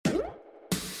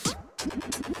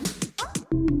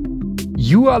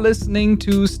You are listening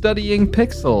to Studying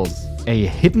Pixels, a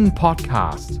hidden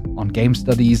podcast on game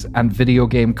studies and video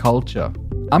game culture.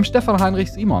 I'm Stefan Heinrich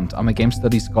Simont. I'm a game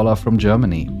studies scholar from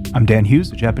Germany. I'm Dan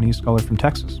Hughes, a Japanese scholar from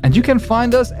Texas. And you can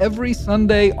find us every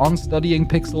Sunday on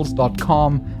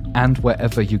studyingpixels.com and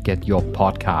wherever you get your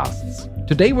podcasts.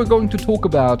 Today we're going to talk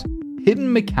about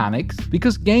hidden mechanics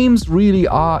because games really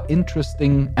are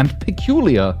interesting and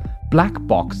peculiar black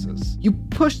boxes. You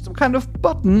push some kind of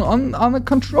button on a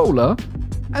controller,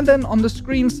 and then on the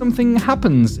screen something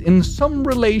happens in some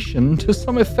relation to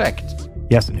some effect.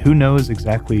 Yes, and who knows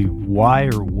exactly why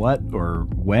or what or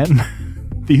when?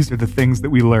 These are the things that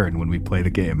we learn when we play the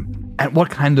game. And what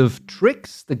kind of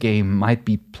tricks the game might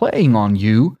be playing on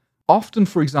you, often,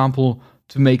 for example,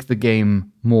 to make the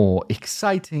game more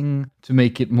exciting, to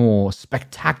make it more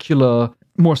spectacular,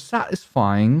 more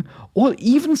satisfying, or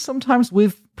even sometimes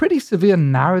with pretty severe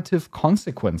narrative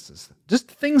consequences.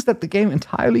 Just things that the game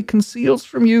entirely conceals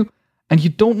from you, and you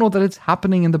don't know that it's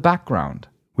happening in the background.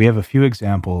 We have a few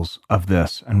examples of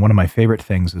this, and one of my favorite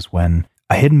things is when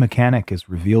a hidden mechanic is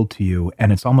revealed to you,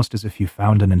 and it's almost as if you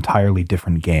found an entirely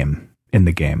different game in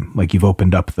the game. Like you've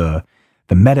opened up the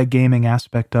metagaming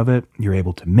aspect of it, you're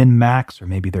able to min-max, or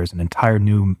maybe there's an entire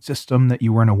new system that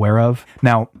you weren't aware of.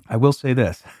 Now, I will say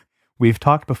this. We've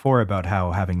talked before about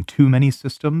how having too many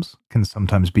systems can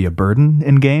sometimes be a burden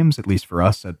in games, at least for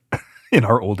us in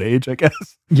our old age, I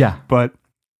guess. Yeah. But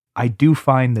I do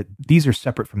find that these are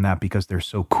separate from that because they're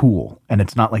so cool, and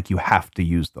it's not like you have to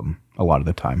use them a lot of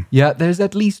the time. Yeah, there's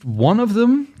at least one of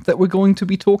them that we're going to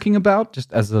be talking about,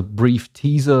 just as a brief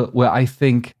teaser, where I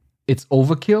think it's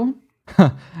overkill.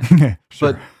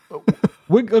 Sure. But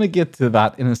we're going to get to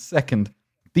that in a second.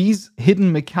 These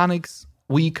hidden mechanics,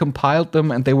 we compiled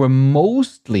them, and they were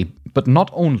mostly, but not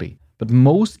only, but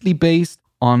mostly based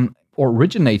on, or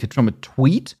originated from a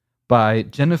tweet by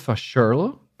Jennifer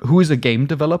Sherler, who is a game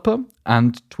developer,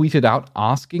 and tweeted out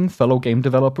asking fellow game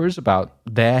developers about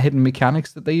their hidden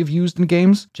mechanics that they've used in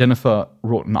games. Jennifer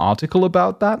wrote an article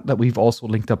about that we've also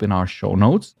linked up in our show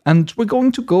notes, and we're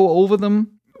going to go over them.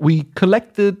 We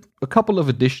collected a couple of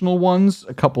additional ones,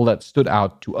 a couple that stood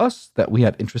out to us that we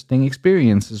had interesting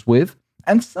experiences with,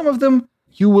 and some of them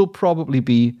you will probably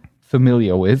be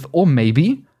familiar with, or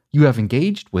maybe you have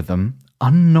engaged with them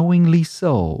unknowingly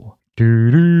so. A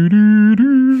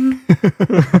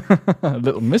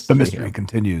little mystery. The mystery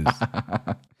continues.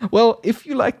 Well, if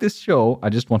you like this show, I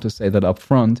just want to say that up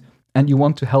front, and you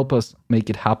want to help us make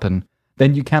it happen,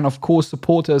 then you can, of course,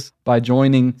 support us by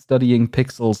joining Studying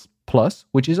Pixels Plus,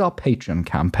 which is our Patreon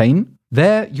campaign.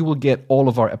 There, you will get all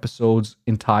of our episodes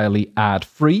entirely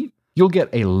ad-free. You'll get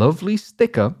a lovely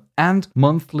sticker and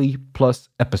monthly Plus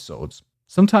episodes.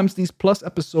 Sometimes these Plus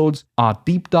episodes are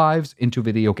deep dives into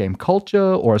video game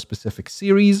culture or a specific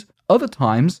series. Other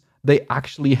times, they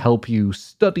actually help you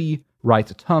study,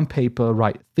 write a term paper,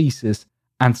 write a thesis,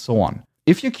 and so on.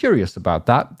 If you're curious about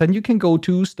that, then you can go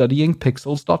to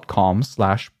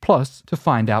studyingpixels.com/plus to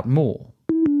find out more.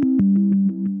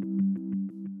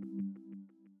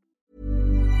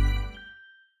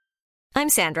 I'm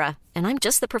Sandra, and I'm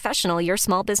just the professional your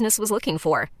small business was looking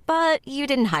for. But you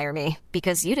didn't hire me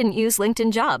because you didn't use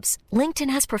LinkedIn Jobs.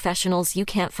 LinkedIn has professionals you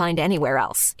can't find anywhere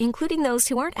else, including those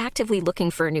who aren't actively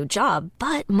looking for a new job,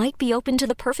 but might be open to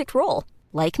the perfect role,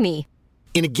 like me.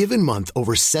 In a given month,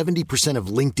 over 70% of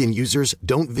LinkedIn users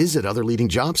don't visit other leading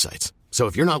job sites. So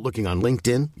if you're not looking on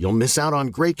LinkedIn, you'll miss out on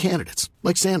great candidates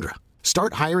like Sandra.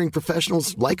 Start hiring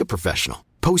professionals like a professional.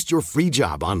 Post your free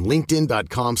job on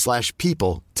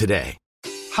linkedin.com/people today.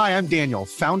 Hi, I'm Daniel,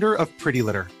 founder of Pretty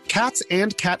Litter. Cats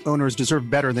and cat owners deserve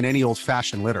better than any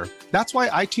old-fashioned litter. That's why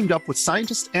I teamed up with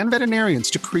scientists and veterinarians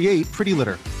to create Pretty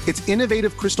Litter. Its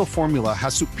innovative crystal formula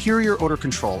has superior odor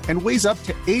control and weighs up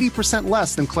to 80%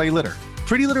 less than clay litter.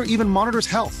 Pretty Litter even monitors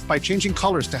health by changing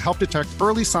colors to help detect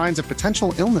early signs of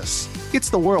potential illness. It's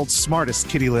the world's smartest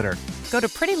kitty litter. Go to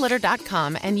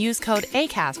prettylitter.com and use code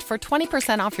ACAST for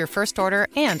 20% off your first order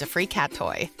and a free cat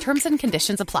toy. Terms and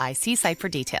conditions apply. See site for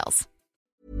details.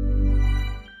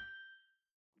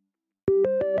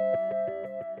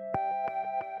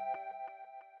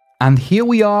 And here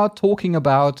we are talking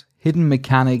about hidden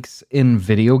mechanics in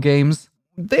video games.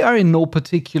 They are in no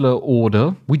particular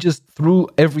order. We just threw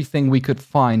everything we could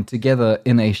find together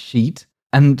in a sheet.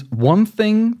 And one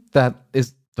thing that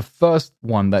is the first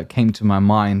one that came to my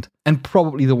mind, and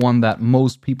probably the one that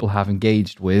most people have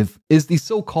engaged with, is the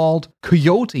so-called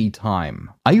Coyote time.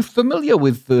 Are you familiar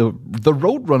with the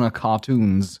Roadrunner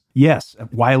cartoons? Yes,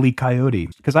 Wile E. Coyote,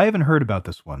 because I haven't heard about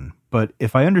this one. But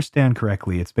if I understand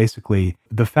correctly, it's basically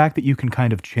the fact that you can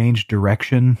kind of change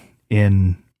direction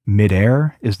in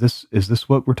midair. Is this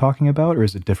what we're talking about, or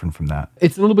is it different from that?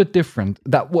 It's a little bit different.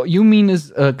 That what you mean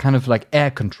is kind of like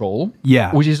air control.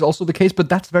 Yeah. Which is also the case, but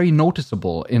that's very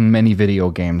noticeable in many video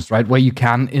games, right? Where you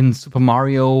can, in Super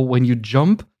Mario, when you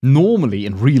jump, normally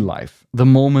in real life, the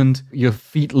moment your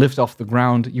feet lift off the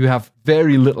ground, you have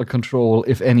very little control,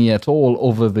 if any at all,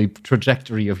 over the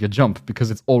trajectory of your jump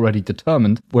because it's already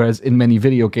determined. Whereas in many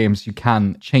video games, you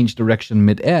can change direction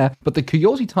mid-air. But the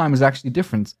Coyote time is actually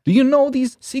different. Do you know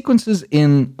these sequences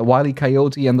in Wile E.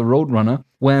 Coyote and the Roadrunner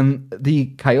when the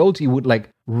coyote would like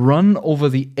run over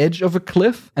the edge of a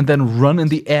cliff and then run in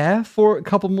the air for a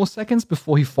couple more seconds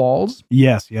before he falls?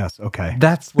 Yes, okay.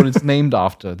 That's what it's named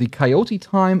after. The Coyote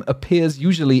time appears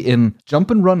usually in jump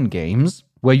and run games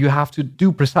where you have to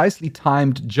do precisely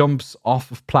timed jumps off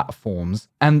of platforms.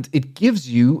 And it gives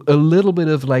you a little bit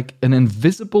of like an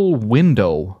invisible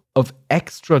window of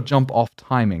extra jump off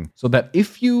timing. So that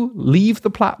if you leave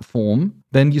the platform,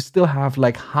 then you still have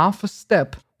like half a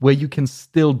step where you can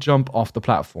still jump off the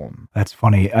platform. That's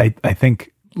funny. I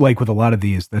think, like with a lot of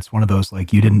these, that's one of those,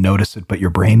 like, you didn't notice it, but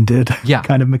your brain did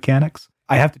kind of mechanics.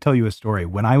 I have to tell you a story.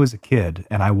 When I was a kid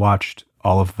and I watched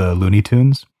all of the Looney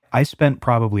Tunes, I spent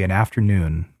probably an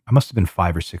afternoon, I must have been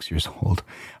 5 or 6 years old.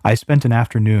 I spent an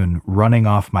afternoon running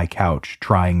off my couch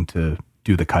trying to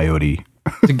do the coyote.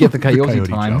 To get the coyote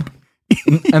time.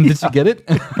 And did you get it?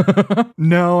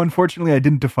 No, unfortunately, I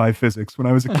didn't defy physics when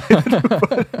I was a kid.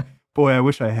 But boy, I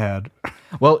wish I had.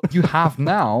 Well, you have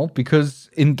now, because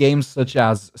in games such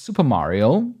as Super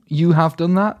Mario, you have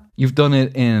done that. You've done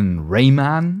it in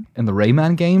Rayman, in the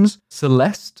Rayman games.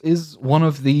 Celeste is one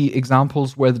of the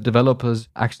examples where the developers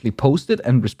actually posted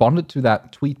and responded to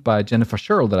that tweet by Jennifer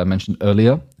Sherrill that I mentioned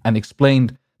earlier and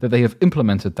explained that they have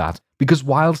implemented that. Because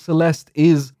while Celeste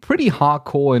is pretty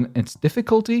hardcore in its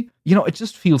difficulty, it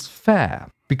just feels fair.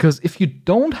 Because if you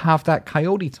don't have that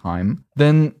coyote time,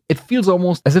 then it feels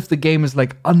almost as if the game is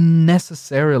like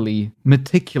unnecessarily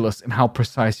meticulous in how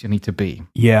precise you need to be.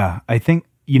 Yeah, I think,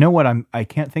 you know what, I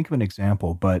can't think of an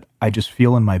example, but I just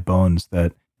feel in my bones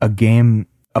that a game,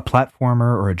 a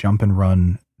platformer or a jump and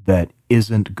run that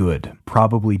isn't good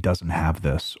probably doesn't have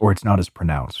this, or it's not as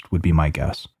pronounced, would be my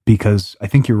guess. Because I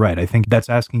think you're right. I think that's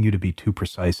asking you to be too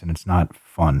precise, and it's not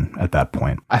fun at that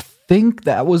point. I think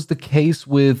that was the case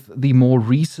with the more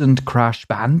recent Crash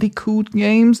Bandicoot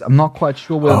games. I'm not quite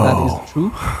sure whether that is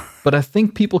true, but I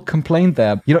think people complained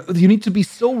there. You need to be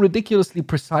so ridiculously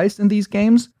precise in these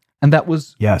games. And that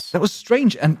was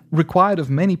strange and required of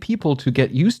many people to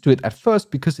get used to it at first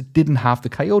because it didn't have the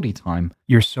coyote time.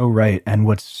 You're so right. And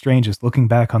what's strange is looking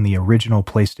back on the original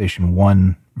PlayStation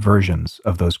 1 versions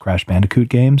of those Crash Bandicoot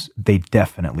games, they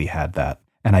definitely had that.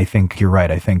 And I think you're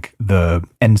right. I think the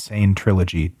Insane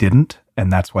trilogy didn't,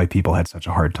 and that's why people had such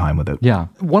a hard time with it. Yeah.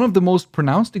 One of the most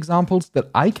pronounced examples that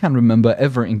I can remember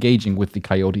ever engaging with the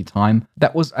coyote time,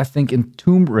 that was, I think, in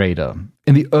Tomb Raider,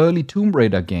 in the early Tomb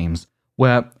Raider games,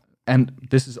 where... And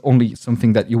this is only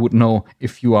something that you would know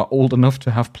if you are old enough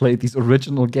to have played these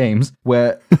original games,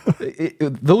 where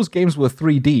those games were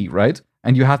 3D, right?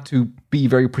 And you had to be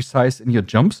very precise in your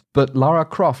jumps. But Lara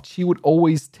Croft, she would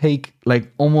always take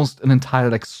like almost an entire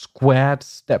like squared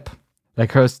step.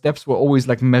 Like her steps were always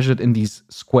like measured in these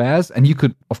squares. And you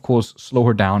could, of course, slow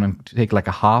her down and take like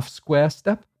a half square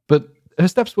step. But her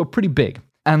steps were pretty big.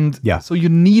 And so you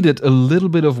needed a little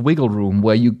bit of wiggle room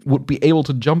where you would be able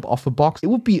to jump off a box. It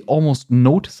would be almost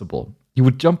noticeable. You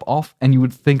would jump off and you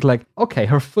would think like, okay,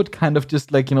 her foot kind of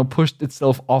just like, pushed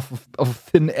itself off of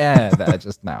thin air there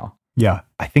just now. Yeah,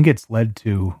 I think it's led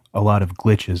to a lot of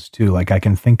glitches too. Like I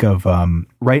can think of,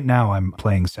 right now I'm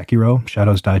playing Sekiro,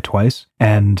 Shadows Die Twice,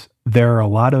 and there are a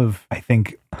lot of, I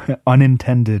think,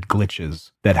 unintended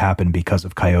glitches that happen because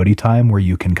of coyote time, where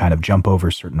you can kind of jump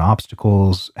over certain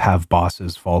obstacles, have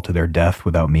bosses fall to their death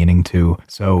without meaning to.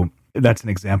 So that's an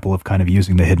example of kind of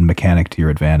using the hidden mechanic to your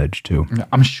advantage too.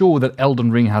 I'm sure that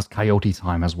Elden Ring has coyote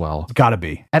time as well. It's gotta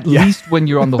be. At least when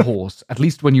you're on the horse, at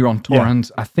least when you're on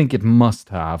torrent, I think it must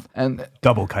have. And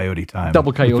double coyote time.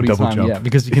 Double coyote time, jump. yeah,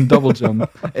 because you can double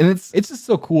jump. And it's just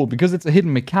so cool because it's a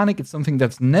hidden mechanic. It's something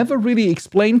that's never really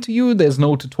explained to you. There's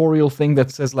no tutorial thing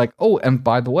that says like, oh, and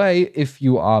by the way, if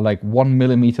you are like 1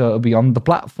 millimeter beyond the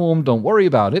platform, don't worry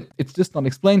about it. It's just not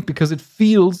explained because it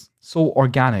feels so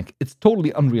organic. It's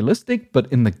totally unrealistic,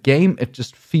 but in the game, it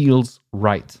just feels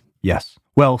right. Yes.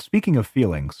 Well, speaking of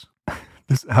feelings,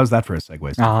 how's that for a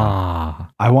segue, Stefan?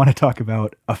 I want to talk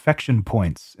about affection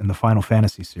points in the Final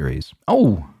Fantasy series.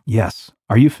 Oh. Yes.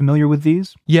 Are you familiar with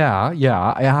these? Yeah,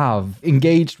 I have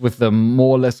engaged with them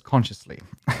more or less consciously.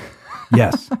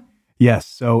 Yes. Yes.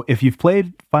 So if you've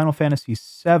played Final Fantasy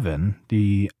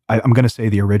VII, I'm going to say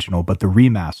the original, but the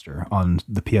remaster on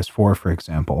the PS4, for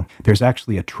example, there's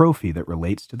actually a trophy that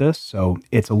relates to this. So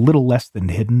it's a little less than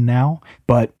hidden now.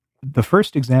 But the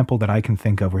first example that I can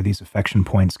think of where these affection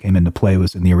points came into play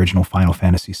was in the original Final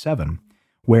Fantasy VII,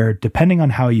 where depending on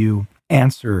how you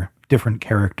answer different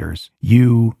characters,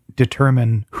 you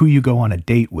determine who you go on a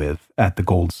date with at the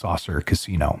Gold Saucer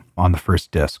Casino on the first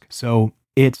disc. So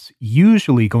it's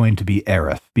usually going to be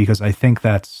Aerith, because I think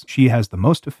she has the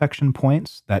most affection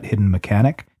points, that hidden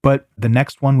mechanic. But the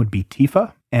next one would be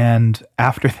Tifa. And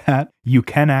after that, you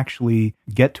can actually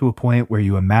get to a point where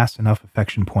you amass enough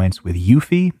affection points with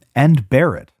Yuffie and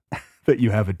Barrett that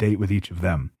you have a date with each of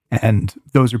them. And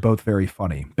those are both very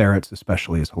funny. Barrett's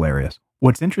especially is hilarious.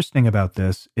 What's interesting about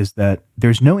this is that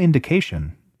there's no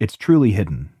indication, it's truly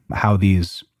hidden, how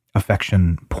these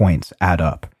affection points add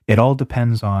up. It all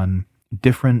depends on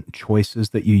different choices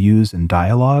that you use in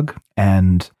dialogue.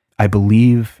 And I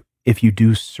believe if you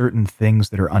do certain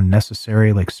things that are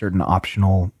unnecessary, like certain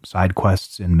optional side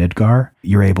quests in Midgar,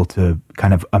 you're able to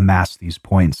kind of amass these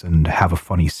points and have a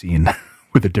funny scene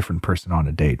with a different person on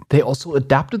a date. They also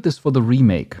adapted this for the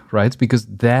remake, right? Because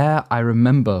there, I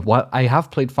remember, while I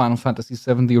have played Final Fantasy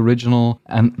VII, the original,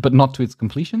 but not to its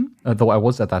completion, though I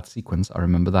was at that sequence, I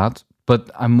remember that.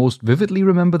 But I most vividly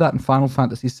remember that in Final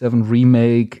Fantasy VII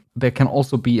Remake, there can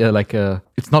also be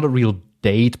it's not a real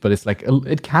date, but it's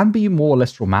it can be more or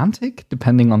less romantic,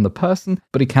 depending on the person,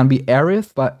 but it can be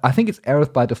Aerith, but I think it's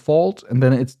Aerith by default, and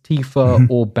then it's Tifa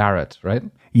or Barrett, right?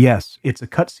 Yes, it's a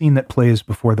cutscene that plays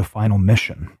before the final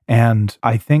mission. And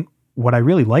I think what I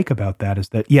really like about that is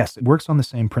that, yes, it works on the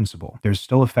same principle. There's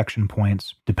still affection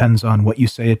points, depends on what you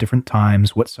say at different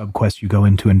times, what subquests you go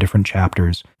into in different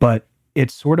chapters, but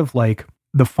it's sort of like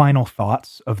the final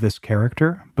thoughts of this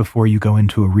character before you go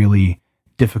into a really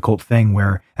difficult thing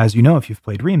where, as you know, if you've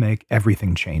played Remake,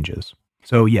 everything changes.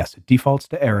 So yes, it defaults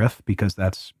to Aerith because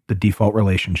that's the default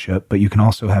relationship, but you can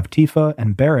also have Tifa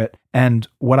and Barrett. And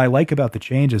what I like about the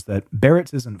change is that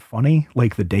Barrett's isn't funny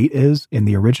like the date is in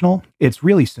the original. It's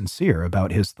really sincere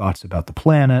about his thoughts about the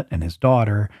planet and his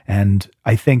daughter. And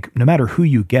I think no matter who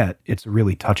you get, it's a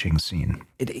really touching scene.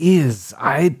 It is.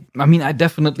 I mean, I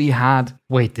definitely had...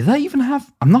 Wait, did I even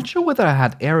have... I'm not sure whether I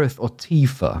had Aerith or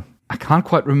Tifa. I can't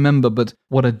quite remember, but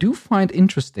what I do find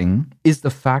interesting is the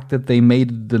fact that they made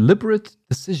a deliberate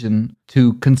decision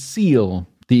to conceal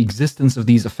the existence of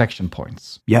these affection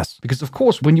points. Yes. Because, of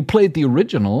course, when you played the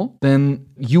original, then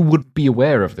you would be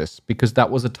aware of this, because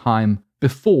that was a time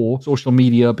before social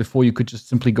media, before you could just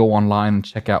simply go online and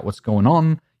check out what's going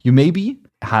on. You maybe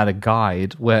had a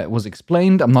guide where it was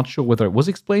explained. I'm not sure whether it was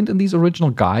explained in these original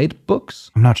guide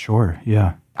books. I'm not sure,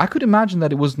 yeah. I could imagine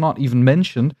that it was not even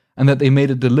mentioned, and that they made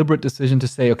a deliberate decision to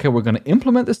say, okay, we're going to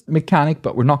implement this mechanic,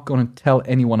 but we're not going to tell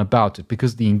anyone about it,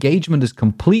 because the engagement is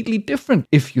completely different.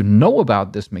 If you know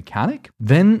about this mechanic,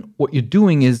 then what you're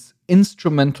doing is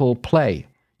instrumental play.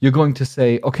 You're going to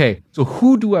say, okay, so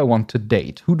who do I want to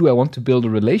date? Who do I want to build a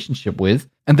relationship with?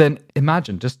 And then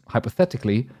imagine, just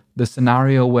hypothetically, the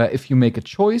scenario where if you make a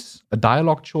choice, a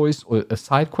dialogue choice or a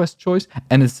side quest choice,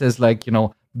 and it says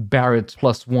Barrett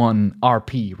 +1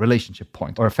 RP, relationship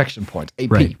point, or affection point,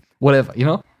 AP, right, whatever,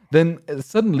 then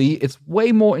suddenly it's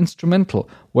way more instrumental.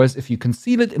 Whereas if you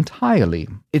conceal it entirely,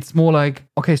 it's more like,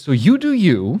 okay, so you do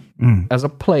you as a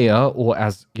player or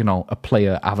as, a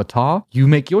player avatar. You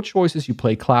make your choices, you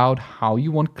play Cloud how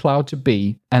you want Cloud to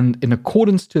be. And in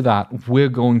accordance to that, we're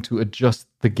going to adjust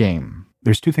the game.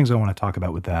 There's two things I want to talk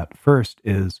about with that. First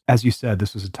is, as you said,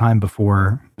 this was a time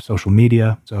before social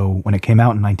media. So when it came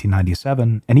out in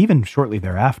 1997, and even shortly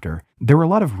thereafter, there were a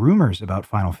lot of rumors about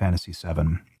Final Fantasy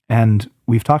VII. And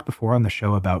we've talked before on the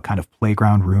show about kind of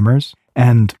playground rumors.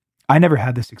 And I never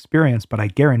had this experience, but I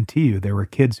guarantee you there were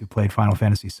kids who played Final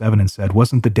Fantasy VII and said,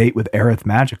 wasn't the date with Aerith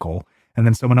magical? And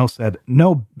then someone else said,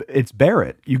 no, it's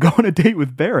Barrett. You go on a date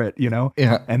with Barrett,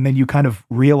 Yeah. And then you kind of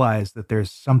realize that there's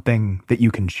something that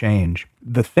you can change.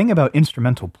 The thing about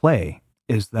instrumental play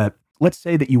is that, let's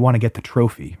say that you want to get the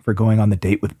trophy for going on the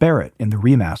date with Barrett in the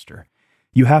remaster.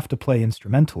 You have to play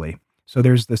instrumentally. So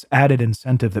there's this added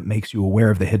incentive that makes you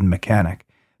aware of the hidden mechanic.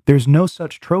 There's no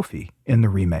such trophy in the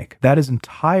remake. That is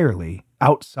entirely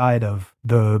outside of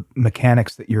the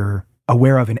mechanics that you're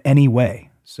aware of in any way.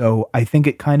 So I think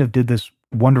it kind of did this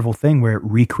wonderful thing where it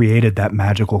recreated that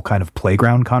magical kind of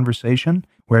playground conversation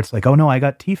where it's like, oh no, I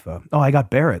got Tifa. Oh, I got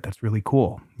Barrett. That's really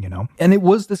cool, And it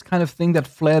was this kind of thing that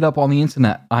flared up on the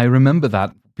internet. I remember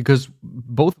that because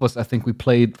both of us, I think we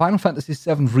played Final Fantasy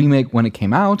VII Remake when it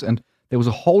came out, and there was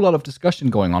a whole lot of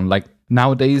discussion going on. Like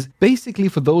nowadays, basically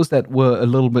for those that were a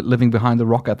little bit living behind the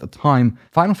rock at the time,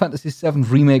 Final Fantasy VII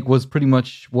Remake was pretty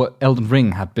much what Elden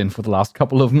Ring had been for the last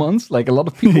couple of months. Like a lot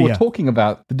of people were talking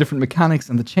about the different mechanics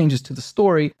and the changes to the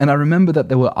story. And I remember that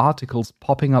there were articles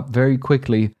popping up very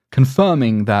quickly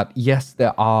confirming that, yes,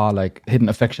 there are like hidden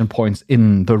affection points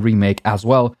in the remake as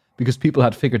well, because people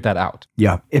had figured that out.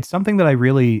 Yeah, it's something that I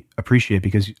really appreciate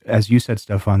because, as you said,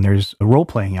 Stefan, there's a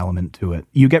role-playing element to it.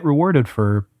 You get rewarded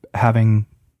for having,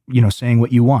 saying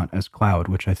what you want as Cloud,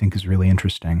 which I think is really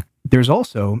interesting. There's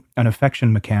also an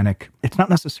affection mechanic. It's not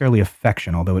necessarily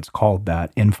affection, although it's called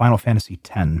that, in Final Fantasy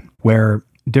X, where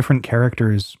different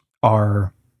characters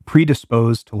are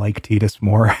predisposed to like Tidus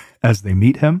more as they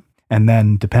meet him. And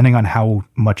then depending on how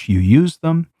much you use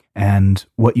them and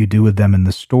what you do with them in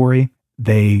the story,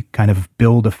 they kind of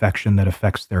build affection that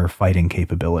affects their fighting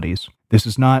capabilities. This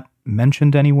is not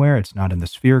mentioned anywhere. It's not in the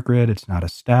sphere grid. It's not a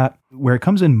stat. Where it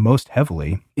comes in most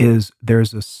heavily is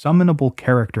there's a summonable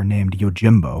character named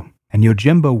Yojimbo. And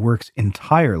Yojimbo works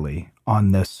entirely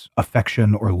on this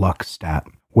affection or luck stat,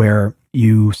 where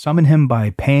you summon him by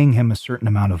paying him a certain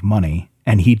amount of money,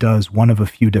 and he does one of a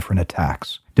few different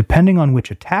attacks. Depending on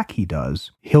which attack he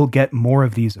does, he'll get more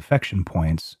of these affection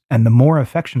points, and the more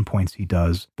affection points he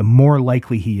does, the more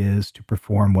likely he is to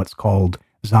perform what's called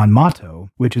Zanmato,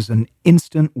 which is an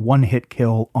instant one-hit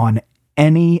kill on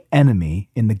any enemy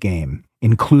in the game,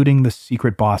 including the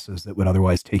secret bosses that would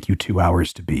otherwise take you 2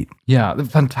 hours to beat. Yeah, the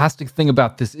fantastic thing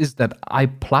about this is that I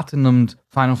platinumed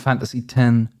Final Fantasy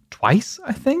X twice,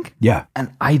 I think. Yeah.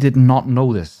 And I did not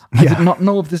know this. I did not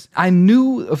know of this. I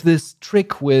knew of this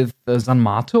trick with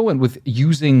Zanmato and with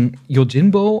using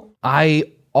Yojimbo.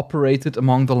 I operated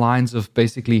along the lines of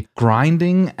basically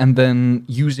grinding and then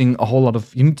using a whole lot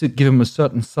of, you need to give him a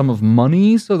certain sum of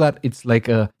money so that it's like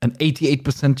an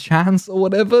 88% chance or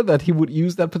whatever that he would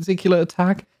use that particular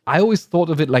attack. I always thought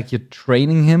of it like you're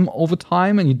training him over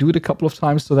time and you do it a couple of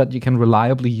times so that you can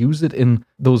reliably use it in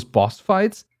those boss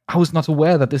fights. I was not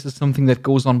aware that this is something that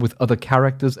goes on with other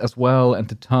characters as well and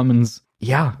determines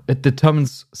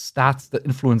stats that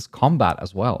influence combat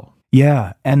as well.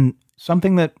 Yeah, and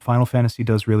something that Final Fantasy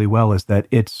does really well is that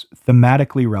it's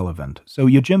thematically relevant. So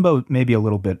Yojimbo may be a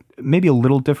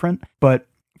little different, but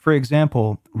for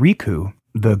example, Riku,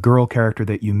 the girl character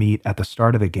that you meet at the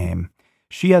start of the game,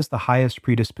 she has the highest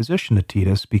predisposition to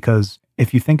Tidus because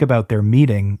if you think about their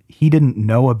meeting, he didn't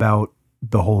know about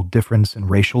the whole difference in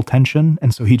racial tension,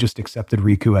 and so he just accepted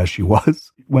Riku as she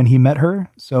was when he met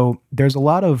her. So there's a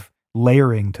lot of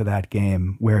layering to that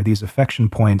game where these affection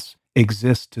points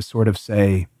exist to sort of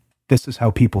say, this is how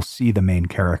people see the main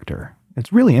character.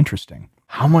 It's really interesting.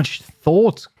 How much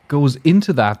thought goes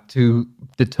into that to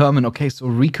determine, okay, so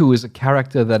Riku is a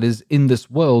character that is in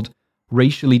this world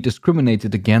racially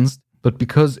discriminated against, but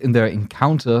because in their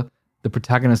encounter, the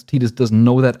protagonist Tidus doesn't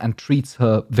know that and treats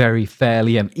her very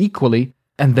fairly and equally,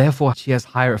 and therefore she has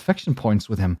higher affection points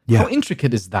with him. Yeah. How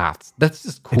intricate is that? That's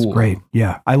just cool. It's great,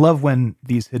 yeah. I love when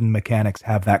these hidden mechanics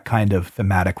have that kind of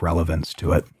thematic relevance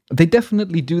to it. They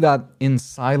definitely do that in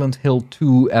Silent Hill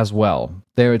 2 as well.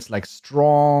 There it's like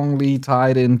strongly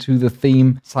tied into the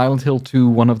theme. Silent Hill 2,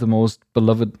 one of the most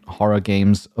beloved horror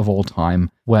games of all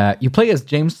time, where you play as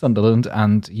James Sunderland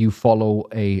and you follow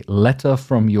a letter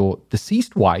from your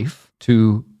deceased wife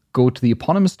to go to the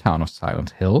eponymous town of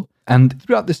Silent Hill. And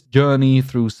throughout this journey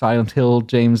through Silent Hill,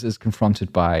 James is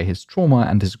confronted by his trauma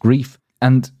and his grief.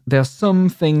 And there are some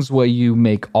things where you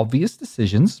make obvious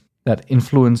decisions that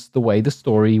influence the way the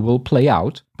story will play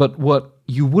out. But what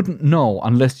you wouldn't know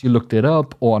unless you looked it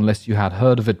up or unless you had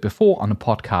heard of it before on a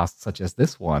podcast such as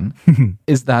this one,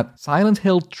 is that Silent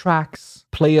Hill tracks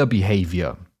player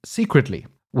behavior secretly.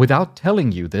 Without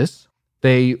telling you this,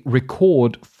 they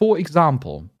record, for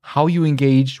example, how you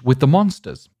engage with the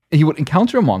monsters. You would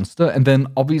encounter a monster and then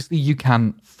obviously you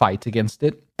can fight against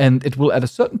it and it will at a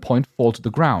certain point fall to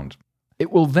the ground.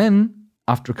 It will then,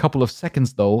 after a couple of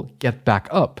seconds though, get back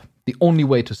up. The only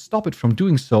way to stop it from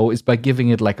doing so is by giving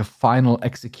it like a final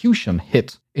execution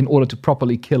hit in order to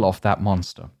properly kill off that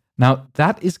monster. Now,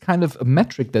 that is kind of a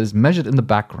metric that is measured in the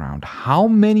background. How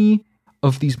many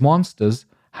of these monsters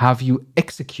have you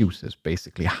executed,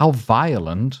 basically? How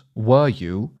violent were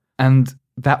you? And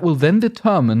that will then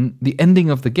determine the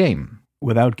ending of the game.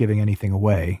 Without giving anything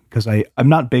away, because I'm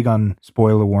not big on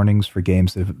spoiler warnings for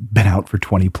games that have been out for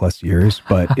 20 plus years,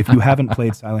 but if you haven't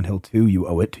played Silent Hill 2, you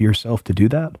owe it to yourself to do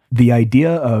that. The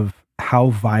idea of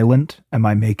how violent am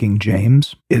I making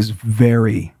James is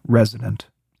very resonant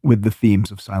with the themes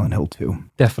of Silent Hill 2.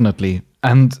 Definitely.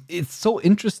 And it's so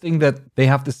interesting that they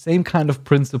have the same kind of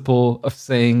principle of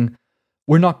saying,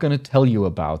 we're not going to tell you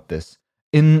about this.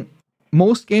 In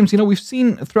most games, we've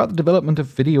seen throughout the development of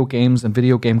video games and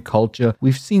video game culture,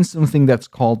 we've seen something that's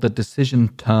called the decision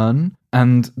turn.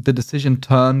 And the decision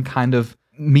turn kind of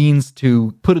means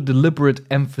to put a deliberate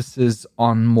emphasis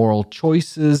on moral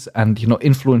choices and,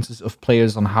 influences of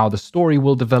players on how the story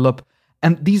will develop.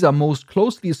 And these are most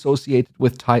closely associated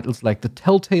with titles like the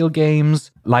Telltale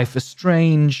games, Life is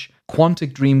Strange,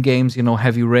 Quantic Dream games,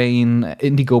 Heavy Rain,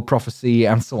 Indigo Prophecy,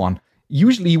 and so on.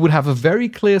 Usually you would have a very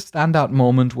clear standout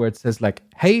moment where it says like,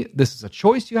 hey, this is a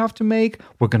choice you have to make.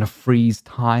 We're going to freeze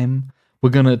time. We're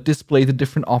going to display the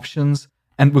different options.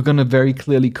 And we're going to very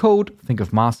clearly code, think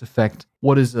of Mass Effect,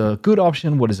 what is a good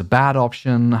option, what is a bad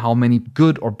option, how many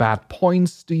good or bad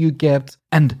points do you get?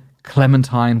 And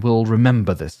Clementine will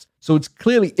remember this. So it's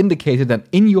clearly indicated that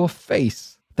in your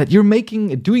face that you're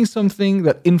doing something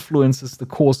that influences the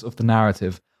course of the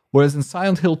narrative. Whereas in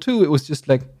Silent Hill 2, it was just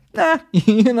like,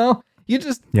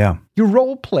 you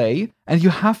role play and you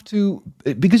have to,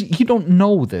 because you don't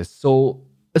know this. So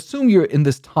assume you're in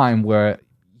this time where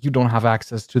you don't have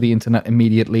access to the internet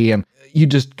immediately and you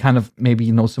just kind of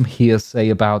maybe know some hearsay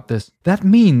about this. That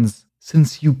means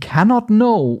since you cannot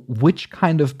know which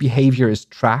kind of behavior is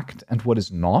tracked and what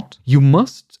is not, you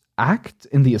must act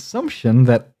in the assumption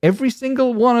that every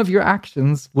single one of your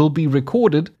actions will be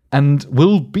recorded and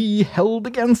will be held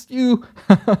against you.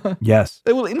 Yes.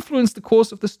 They will influence the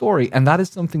course of the story, and that is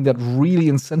something that really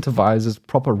incentivizes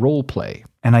proper role play.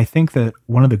 And I think that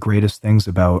one of the greatest things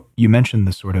about, you mentioned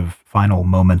the sort of final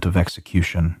moment of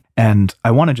execution, and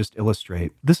I want to just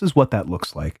illustrate, this is what that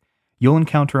looks like. You'll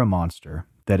encounter a monster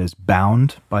that is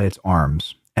bound by its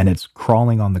arms, and it's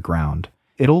crawling on the ground.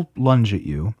 It'll lunge at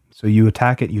you, so you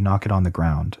attack it, you knock it on the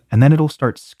ground, and then it'll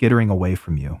start skittering away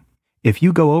from you. If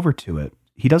you go over to it,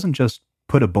 he doesn't just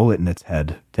put a bullet in its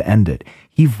head to end it.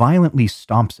 He violently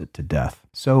stomps it to death.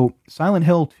 So Silent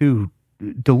Hill 2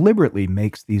 deliberately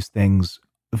makes these things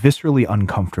viscerally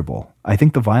uncomfortable. I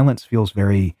think the violence feels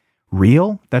very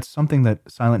real. That's something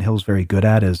that Silent Hill's very good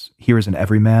at, is here is an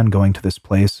everyman going to this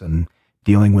place and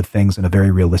dealing with things in a very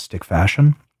realistic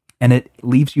fashion. And it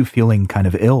leaves you feeling kind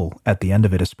of ill at the end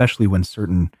of it, especially when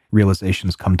certain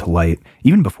realizations come to light.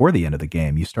 Even before the end of the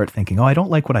game, you start thinking, oh, I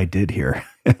don't like what I did here.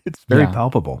 It's very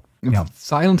palpable. Yeah.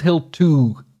 Silent Hill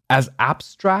 2, as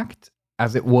abstract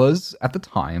as it was at the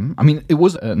time, I mean, it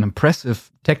was an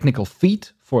impressive technical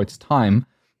feat for its time,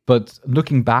 but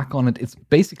looking back on it, it's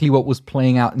basically what was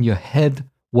playing out in your head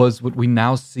was what we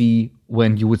now see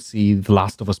when you would see The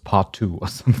Last of Us Part 2 or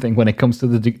something when it comes to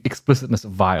the explicitness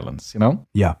of violence,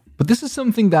 Yeah. But this is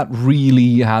something that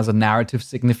really has a narrative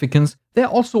significance. There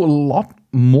are also a lot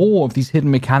more of these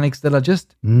hidden mechanics that are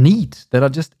just neat, that are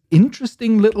just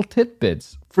interesting little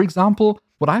tidbits. For example,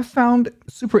 what I found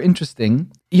super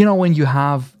interesting, when you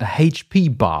have a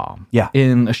HP bar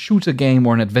in a shooter game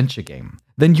or an adventure game,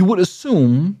 then you would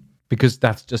assume, because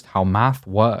that's just how math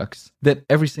works, that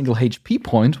every single HP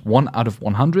point, 1 out of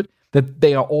 100, that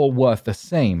they are all worth the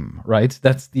same, right?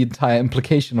 That's the entire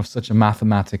implication of such a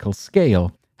mathematical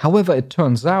scale. However, it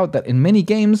turns out that in many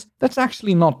games, that's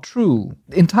actually not true.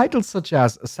 In titles such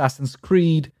as Assassin's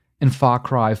Creed, in Far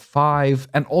Cry 5,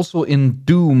 and also in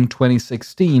Doom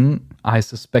 2016, I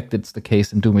suspect it's the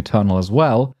case in Doom Eternal as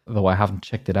well, though I haven't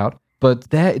checked it out,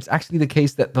 but there it's actually the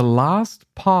case that the last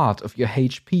part of your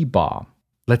HP bar,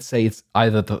 let's say it's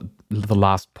either the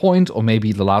last point or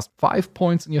maybe the last 5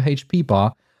 points in your HP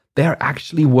bar, they're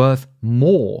actually worth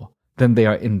more than they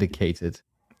are indicated.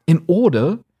 In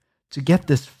order to get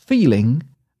this feeling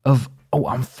of, oh,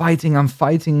 I'm fighting,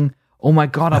 oh my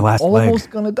God, I'm almost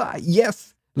gonna die.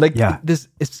 Yes. This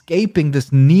escaping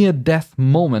this near-death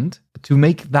moment to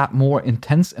make that more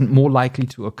intense and more likely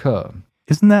to occur.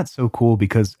 Isn't that so cool?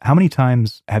 Because how many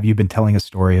times have you been telling a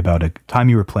story about a time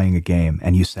you were playing a game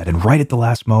and you said, and right at the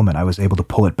last moment, I was able to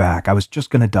pull it back. I was just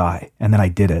going to die. And then I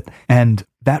did it. And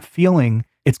that feeling,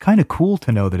 it's kind of cool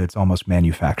to know that it's almost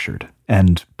manufactured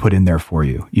and put in there for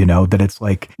you, that it's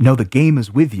like, no, the game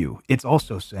is with you. It's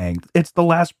also saying, it's the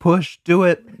last push. Do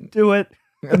it.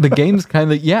 The game's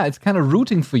it's kind of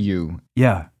rooting for you.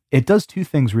 Yeah. It does two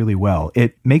things really well.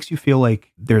 It makes you feel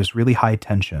like there's really high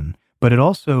tension, but it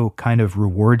also kind of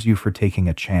rewards you for taking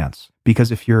a chance.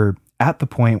 Because if you're at the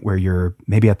point where you're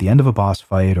maybe at the end of a boss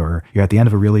fight or you're at the end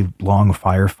of a really long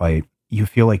firefight, you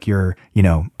feel like you're,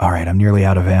 all right, I'm nearly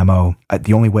out of ammo.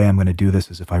 The only way I'm going to do this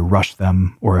is if I rush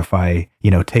them or if I,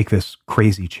 take this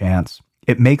crazy chance.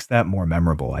 It makes that more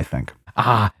memorable, I think.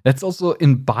 That's also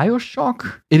in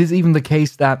BioShock. It is even the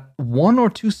case that 1 or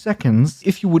 2 seconds,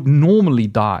 if you would normally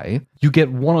die, you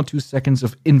get 1 or 2 seconds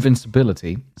of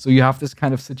invincibility. So you have this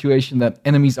kind of situation that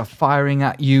enemies are firing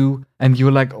at you and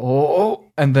you're like, oh,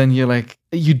 And then you're like,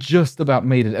 you just about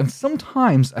made it. And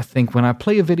sometimes I think when I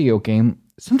play a video game,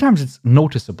 sometimes it's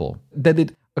noticeable that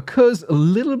it occurs a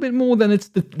little bit more than it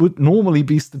would normally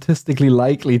be statistically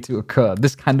likely to occur.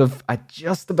 This kind of, I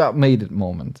just about made it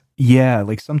moment. Yeah,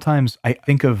 like sometimes I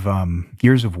think of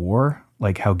Gears of War,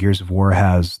 like how Gears of War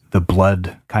has the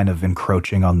blood kind of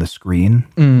encroaching on the screen.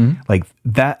 Like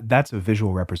that's a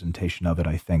visual representation of it,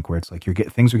 I think, where it's like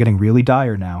things are getting really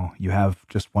dire now. You have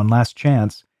just one last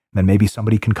chance, then maybe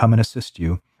somebody can come and assist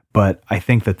you. But I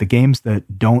think that the games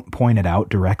that don't point it out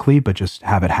directly, but just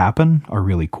have it happen, are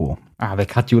really cool. They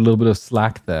cut you a little bit of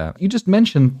slack there. You just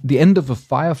mentioned the end of a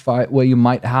firefight where you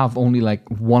might have only like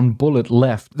one bullet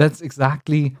left. That's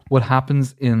exactly what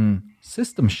happens in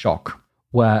System Shock,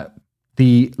 where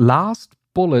the last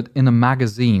bullet in a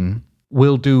magazine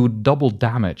will do double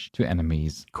damage to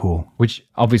enemies. Cool. Which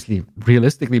obviously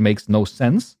realistically makes no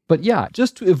sense. But yeah,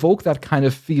 just to evoke that kind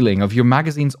of feeling of your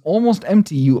magazine's almost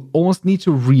empty, you almost need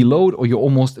to reload or you're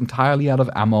almost entirely out of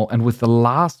ammo. And with the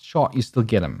last shot, you still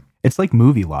get him. It's like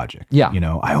movie logic. Yeah. You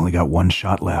know, I only got one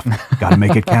shot left. Got to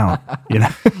make it count. You know,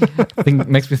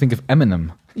 makes me think of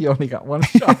Eminem. You only got one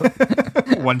shot.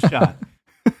 One shot.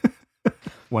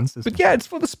 One system. But yeah, it's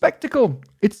for the spectacle.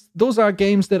 Those are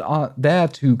games that are there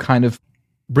to kind of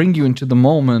bring you into the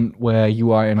moment where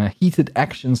you are in a heated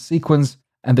action sequence,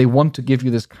 and they want to give you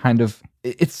this kind of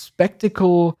it's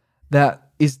spectacle that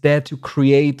is there to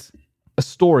create a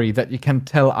story that you can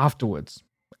tell afterwards.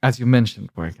 As you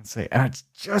mentioned, where I can say, it's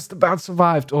just about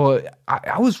survived, or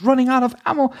I was running out of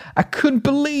ammo. I couldn't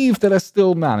believe that I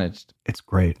still managed. It's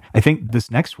great. I think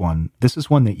this next one, this is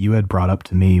one that you had brought up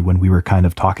to me when we were kind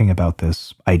of talking about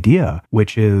this idea,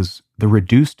 which is the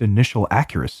reduced initial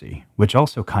accuracy, which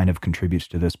also kind of contributes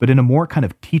to this, but in a more kind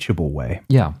of teachable way.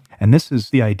 Yeah. And this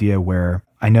is the idea where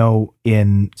I know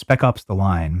in Spec Ops: The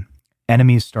Line,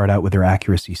 enemies start out with their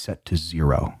accuracy set to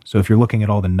 0. So if you're looking at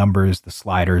all the numbers, the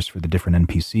sliders for the different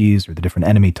NPCs or the different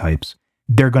enemy types,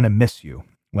 they're going to miss you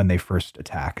when they first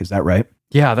attack. Is that right?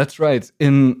 Yeah, that's right.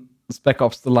 In Spec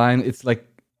Ops: The Line, it's like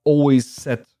always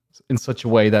set in such a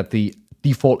way that the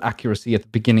default accuracy at the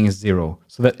beginning is 0,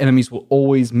 so that enemies will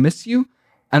always miss you.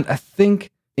 And I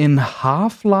think in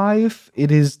Half-Life,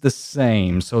 it is the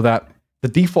same, so that the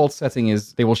default setting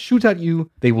is they will shoot at you,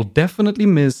 they will definitely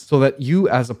miss, so that you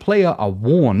as a player are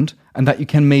warned and that you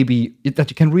can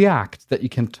react, that you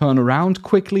can turn around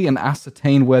quickly and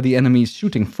ascertain where the enemy is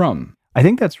shooting from. I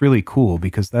think that's really cool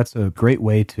because that's a great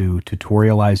way to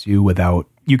tutorialize you without...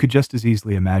 You could just as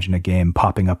easily imagine a game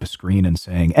popping up a screen and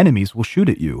saying, enemies will shoot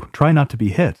at you. Try not to be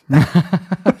hit.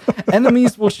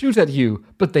 Enemies will shoot at you,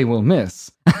 but they will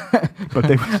miss. But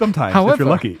they sometimes, however, if you're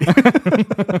lucky.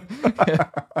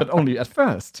 But only at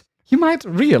first. You might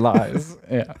realize.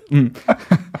 Yeah.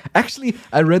 Actually,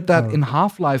 I read that in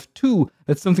Half-Life 2,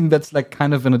 that's something that's like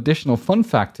kind of an additional fun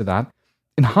fact to that.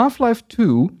 In Half-Life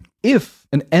 2, if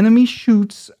an enemy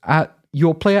shoots at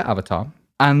your player avatar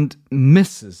and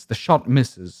misses, the shot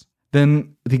misses,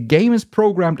 then the game is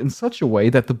programmed in such a way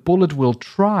that the bullet will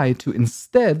try to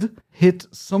instead hit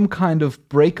some kind of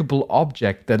breakable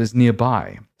object that is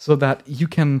nearby, so that you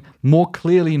can more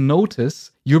clearly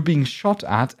notice you're being shot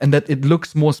at and that it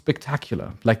looks more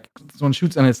spectacular. Like someone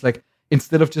shoots and it's like,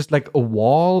 instead of just like a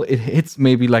wall, it hits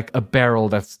maybe like a barrel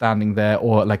that's standing there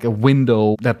or like a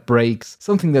window that breaks,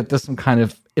 something that does some kind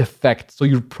of effect so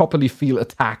you properly feel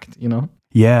attacked, you know?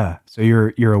 Yeah, so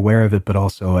you're aware of it, but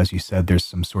also, as you said, there's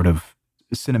some sort of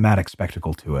cinematic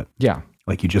spectacle to it. Yeah.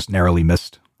 Like you just narrowly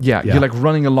missed. Yeah, you're like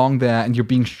running along there and you're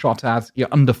being shot at, you're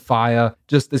under fire,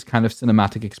 just this kind of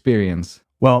cinematic experience.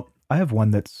 Well, I have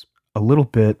one that's a little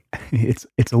bit, it's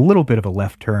a little bit of a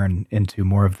left turn into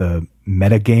more of the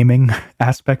metagaming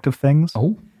aspect of things.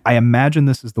 Oh. I imagine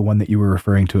this is the one that you were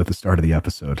referring to at the start of the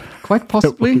episode. Quite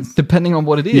possibly, depending on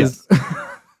what it is. Yeah.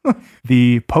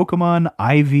 The Pokemon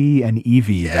IV and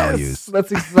EV values.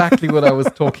 That's exactly what I was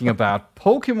talking about.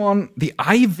 Pokemon, the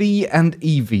IV and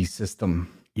EV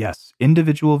system. Yes,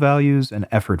 individual values and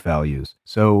effort values.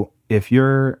 So if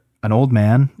you're an old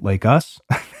man like us,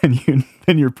 then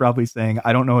you're probably saying,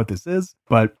 I don't know what this is.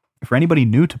 But for anybody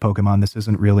new to Pokemon, this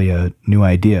isn't really a new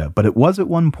idea, but it was at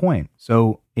one point.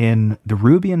 So in the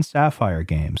Ruby and Sapphire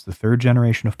games, the third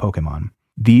generation of Pokemon,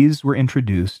 these were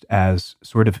introduced as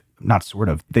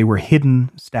they were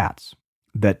hidden stats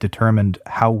that determined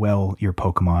how well your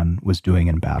Pokemon was doing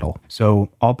in battle. So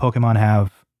all Pokemon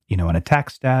have, an attack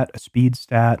stat, a speed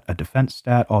stat, a defense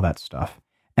stat, all that stuff.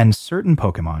 And certain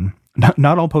Pokemon,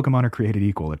 not all Pokemon are created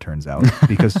equal, it turns out,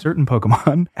 because certain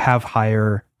Pokemon have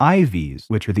higher IVs,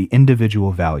 which are the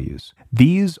individual values.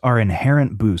 These are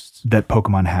inherent boosts that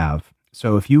Pokemon have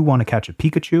So if you want to catch a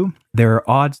Pikachu, there are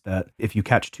odds that if you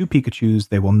catch two Pikachus,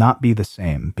 they will not be the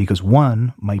same because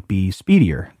one might be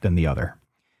speedier than the other.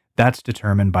 That's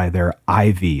determined by their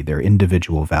IV, their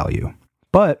individual value.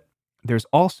 But there's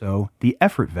also the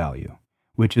effort value,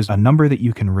 which is a number that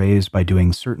you can raise by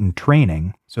doing certain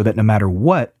training so that no matter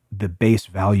what the base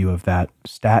value of that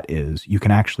stat is, you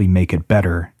can actually make it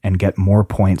better and get more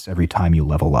points every time you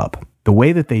level up. The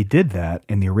way that they did that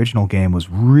in the original game was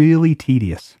really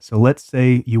tedious. So let's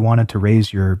say you wanted to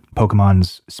raise your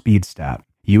Pokemon's speed stat.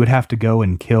 You would have to go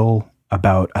and kill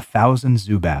about 1,000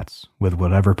 Zubats with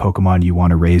whatever Pokemon you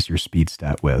want to raise your speed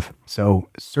stat with. So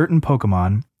certain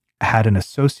Pokemon had an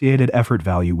associated effort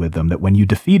value with them that when you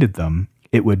defeated them,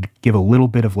 it would give a little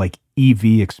bit of like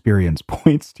EV experience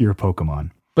points to your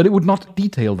Pokemon. But it would not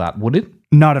detail that, would it?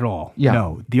 Not at all. Yeah.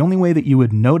 No. The only way that you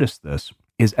would notice this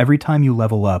is every time you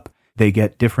level up, they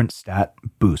get different stat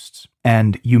boosts.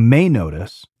 And you may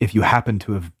notice if you happen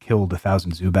to have killed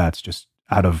 1,000 Zubats just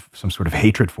out of some sort of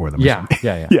hatred for them. Yeah.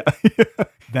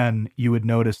 Then you would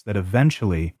notice that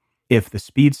eventually, if the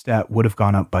speed stat would have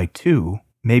gone up by 2,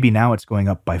 maybe now it's going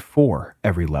up by 4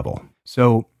 every level.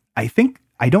 So I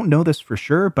don't know this for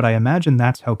sure, but I imagine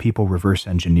that's how people reverse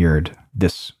engineered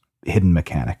this hidden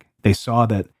mechanic. They saw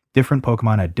that different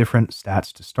Pokemon had different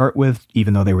stats to start with,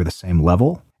 even though they were the same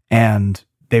level, and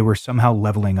they were somehow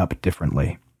leveling up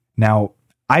differently. Now,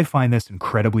 I find this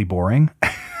incredibly boring,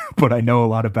 but I know a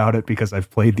lot about it because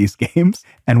I've played these games.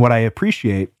 And what I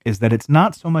appreciate is that it's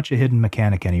not so much a hidden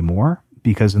mechanic anymore,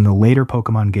 because in the later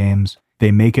Pokemon games, they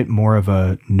make it more of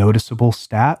a noticeable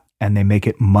stat, and they make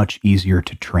it much easier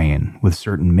to train with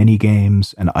certain mini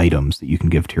games and items that you can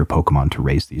give to your Pokemon to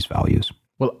raise these values.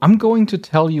 Well, I'm going to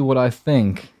tell you what I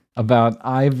think about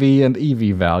IV and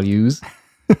EV values.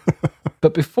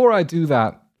 But before I do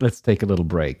that, let's take a little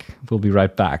break. We'll be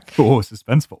right back. Oh,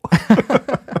 suspenseful.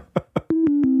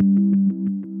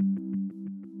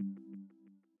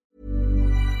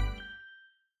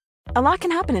 A lot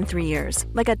can happen in 3 years,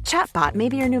 like a chatbot may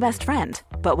be your new best friend.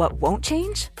 But what won't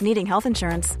change? Needing health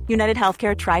insurance. United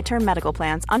Healthcare Tri-Term Medical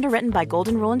Plans, underwritten by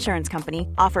Golden Rule Insurance Company,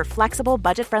 offer flexible,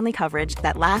 budget-friendly coverage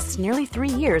that lasts nearly 3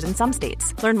 years in some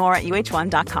states. Learn more at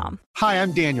UH1.com. Hi,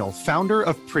 I'm Daniel, founder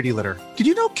of Pretty Litter. Did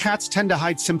you know cats tend to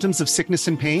hide symptoms of sickness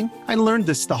and pain? I learned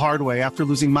this the hard way after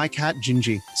losing my cat,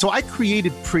 Gingy. So I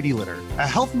created Pretty Litter, a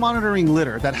health monitoring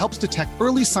litter that helps detect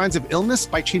early signs of illness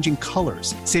by changing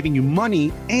colors, saving you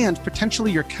money and potentially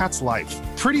your cat's life.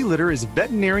 Pretty Litter is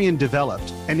veterinarian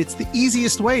developed, and it's the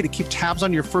easiest way to keep tabs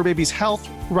on your fur baby's health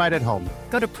right at home.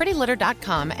 Go to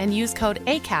prettylitter.com and use code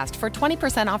ACAST for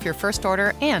 20% off your first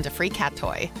order and a free cat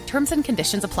toy. Terms and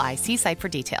conditions apply. See site for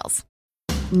details.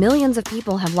 Millions of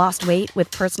people have lost weight with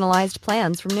personalized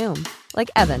plans from Noom. Like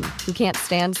Evan, who can't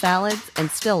stand salads and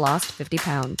still lost 50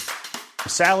 pounds.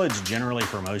 Salads generally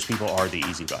for most people are the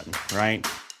easy button, right?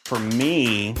 For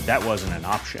me, that wasn't an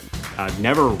option. I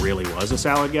never really was a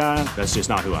salad guy. That's just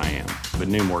not who I am. But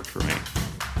Noom worked for me.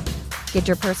 Get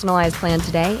your personalized plan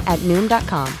today at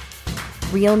Noom.com.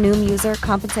 Real Noom user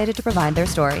compensated to provide their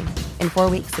story. In 4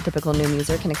 weeks, the typical Noom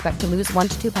user can expect to lose 1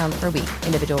 to 2 pounds per week.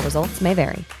 Individual results may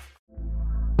vary.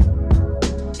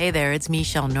 Hey there, it's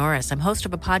Michelle Norris. I'm host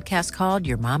of a podcast called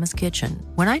Your Mama's Kitchen.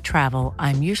 When I travel,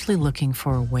 I'm usually looking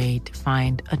for a way to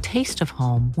find a taste of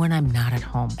home when I'm not at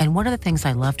home. And one of the things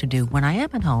I love to do when I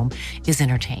am at home is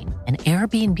entertain. And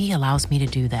Airbnb allows me to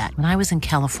do that. When I was in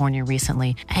California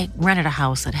recently, I rented a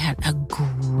house that had a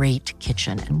great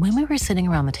kitchen. And when we were sitting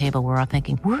around the table, we're all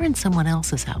thinking, we're in someone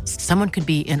else's house. Someone could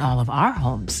be in all of our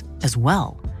homes as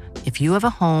well. If you have a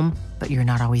home, but you're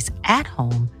not always at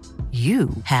home, you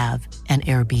have an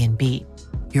Airbnb.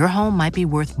 Your home might be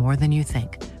worth more than you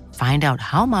think. Find out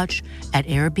how much at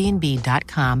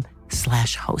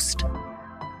airbnb.com/host.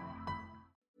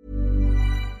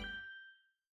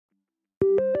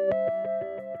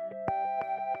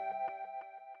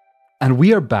 And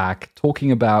we are back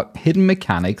talking about hidden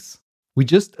mechanics. We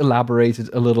just elaborated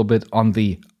a little bit on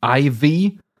the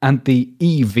IV and the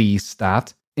EV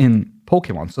stat in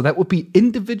Pokemon. So that would be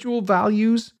individual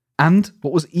values. And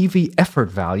what was EV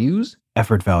effort values?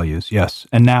 Effort values, yes.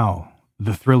 And now,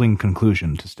 the thrilling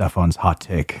conclusion to Stefan's hot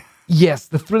take. Yes,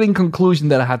 the thrilling conclusion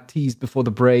that I had teased before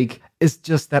the break is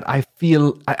just that I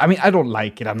feel... I mean, I don't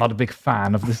like it. I'm not a big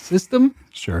fan of this system.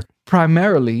 Sure.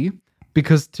 Primarily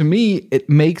because, to me, it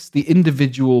makes the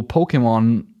individual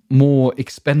Pokemon more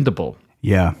expendable.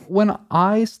 Yeah. When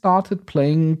I started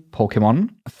playing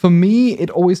Pokemon, for me, it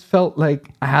always felt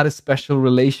like I had a special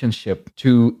relationship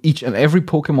to each and every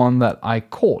Pokemon that I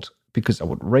caught because I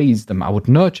would raise them, I would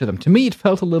nurture them. To me, it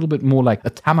felt a little bit more like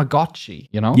a Tamagotchi,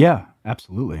 you know? Yeah,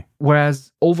 absolutely.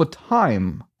 Whereas over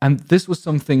time, And this was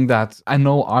something that I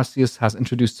know Arceus has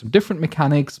introduced some different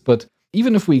mechanics, but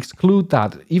even if we exclude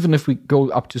that, even if we go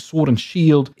up to Sword and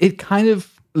Shield, it kind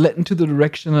of led into the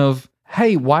direction of,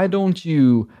 hey, why don't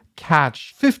you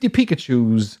catch 50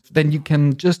 Pikachus? Then you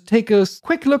can just take a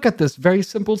quick look at this very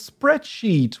simple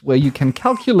spreadsheet where you can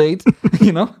calculate,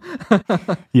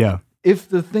 Yeah. If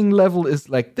the thing level is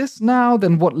like this now,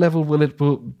 then what level will it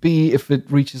be if it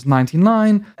reaches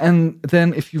 99? And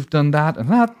then if you've done that and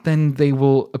that, then they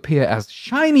will appear as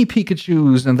shiny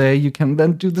Pikachus, and there you can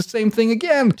then do the same thing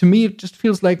again. To me, it just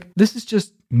feels like this is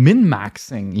just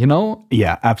min-maxing,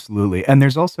 Yeah, absolutely. And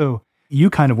there's also,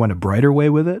 you kind of went a brighter way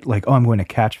with it, like, oh, I'm going to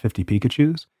catch 50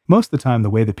 Pikachus. Most of the time,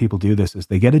 the way that people do this is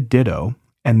they get a Ditto,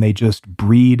 and they just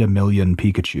breed 1 million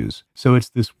Pikachus. So it's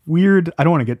this weird, I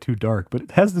don't want to get too dark, but it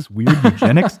has this weird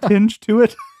eugenics tinge to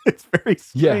it. It's very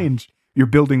strange. Yeah. You're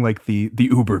building like the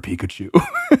Uber Pikachu.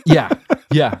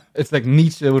 Yeah. It's like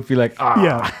Nietzsche would be like,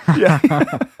 yeah.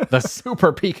 The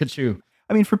super Pikachu.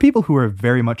 I mean, for people who are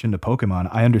very much into Pokemon,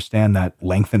 I understand that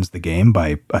lengthens the game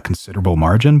by a considerable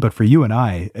margin. But for you and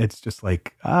I, it's just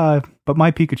like, but my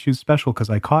Pikachu's special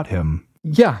because I caught him.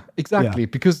 Yeah, exactly. Yeah.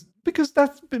 Because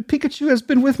that Pikachu has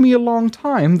been with me a long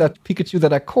time, that Pikachu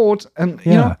that I caught. And,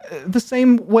 the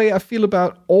same way I feel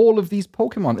about all of these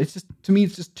Pokemon. It's just, to me,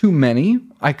 it's just too many.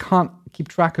 I can't keep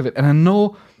track of it. And I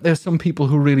know there's some people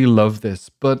who really love this,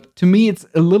 but to me, it's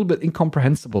a little bit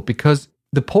incomprehensible because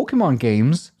the Pokemon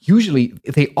games, usually,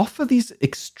 they offer these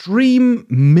extreme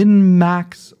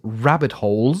min-max rabbit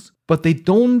holes, but they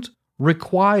don't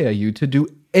require you to do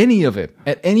any of it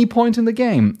at any point in the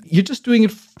game. You're just doing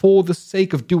it for the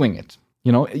sake of doing it.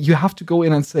 You have to go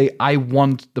in and say, I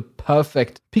want the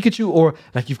perfect Pikachu, or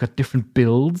like you've got different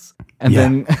builds. And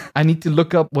then I need to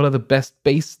look up what are the best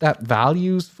base stat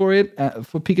values for it,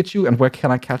 for Pikachu, and where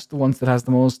can I catch the ones that has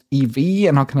the most EV,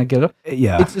 and how can I get it up?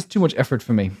 Yeah. It's just too much effort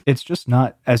for me. It's just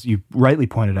not, as you rightly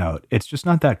pointed out, it's just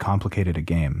not that complicated a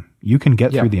game. You can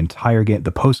get through the entire game,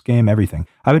 the post-game, everything.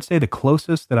 I would say the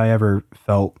closest that I ever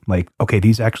felt like, okay,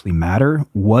 these actually matter,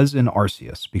 was in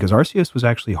Arceus, because Arceus was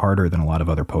actually harder than a lot of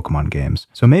other Pokemon games.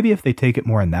 So maybe if they take it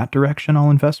more in that direction,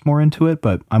 I'll invest more into it,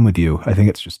 but I'm with you. I think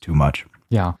it's just too much.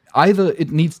 Yeah. Either it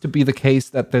needs to be the case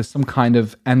that there's some kind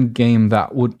of end game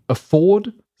that would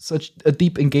afford such a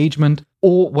deep engagement,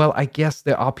 or, well, I guess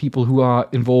there are people who are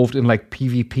involved in like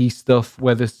PvP stuff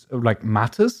where this like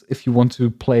matters if you want to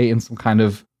play in some kind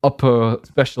of upper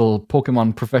special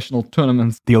Pokemon professional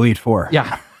tournaments. The Elite Four.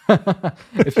 Yeah.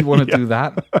 If you want to do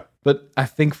that. But I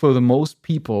think for the most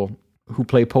people who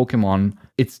play Pokemon,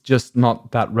 it's just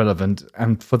not that relevant.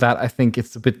 And for that, I think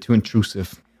it's a bit too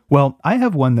intrusive. Well, I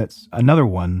have another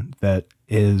one that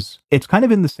is, it's kind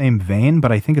of in the same vein, but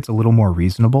I think it's a little more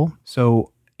reasonable.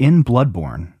 So in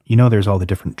Bloodborne, there's all the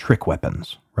different trick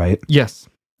weapons, right? Yes.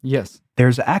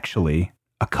 There's actually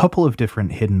a couple of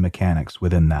different hidden mechanics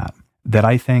within that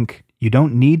I think you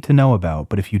don't need to know about,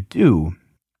 but if you do,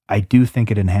 I do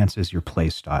think it enhances your play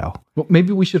style. Well,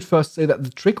 maybe we should first say that the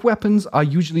trick weapons are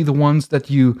usually the ones that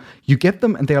you get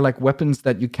them, and they're like weapons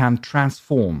that you can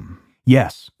transform.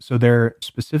 Yes, so they're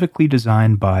specifically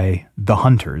designed by the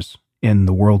hunters in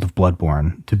the world of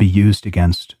Bloodborne to be used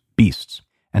against beasts.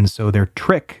 And so they're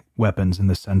trick weapons in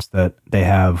the sense that they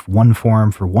have one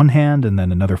form for one hand and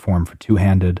then another form for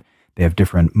two-handed. They have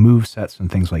different move sets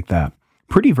and things like that.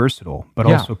 Pretty versatile, but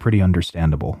also pretty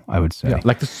understandable, I would say. Yeah,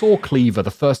 like the Saw Cleaver,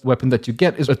 the first weapon that you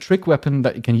get is a trick weapon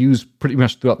that you can use pretty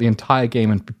much throughout the entire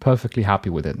game and be perfectly happy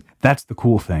with it. That's the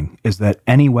cool thing, is that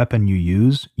any weapon you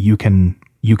use, you can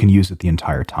use it the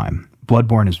entire time.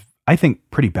 Bloodborne is, I think,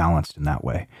 pretty balanced in that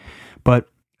way. But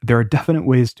there are definite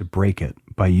ways to break it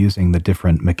by using the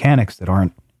different mechanics that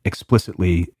aren't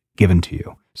explicitly given to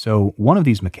you. So one of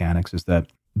these mechanics is that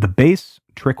the base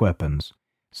trick weapons,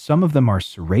 some of them are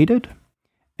serrated,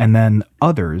 and then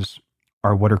others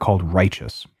are what are called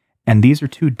righteous. And these are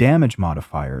two damage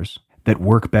modifiers that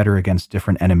work better against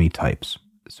different enemy types.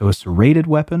 So a serrated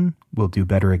weapon will do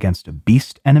better against a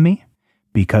beast enemy,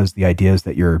 because the idea is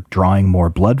that you're drawing more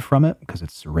blood from it because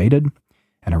it's serrated.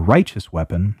 And a righteous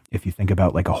weapon, if you think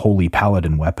about like a holy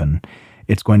paladin weapon,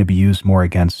 it's going to be used more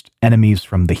against enemies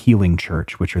from the healing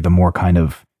church, which are the more kind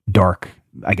of dark,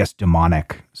 I guess,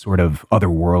 demonic, sort of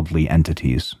otherworldly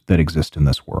entities that exist in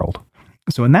this world.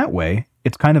 So in that way,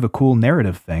 it's kind of a cool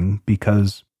narrative thing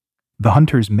because the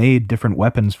hunters made different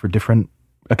weapons for different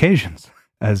occasions.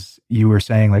 As you were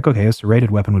saying, like, okay, a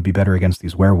serrated weapon would be better against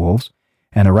these werewolves,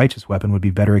 and a righteous weapon would be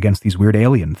better against these weird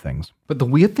alien things. But the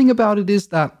weird thing about it is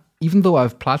that even though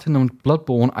I've platinumed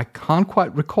Bloodborne, I can't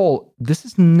quite recall. This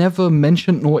is never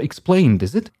mentioned nor explained,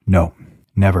 is it? No,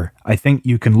 never. I think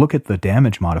you can look at the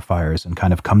damage modifiers and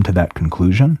kind of come to that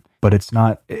conclusion. but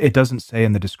it doesn't say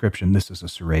in the description, this is a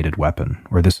serrated weapon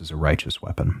or this is a righteous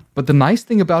weapon. But the nice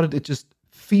thing about it just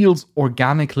feels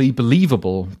organically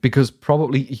believable because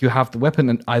probably you have the weapon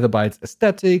and either by its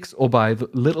aesthetics or by the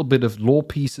little bit of lore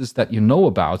pieces that you know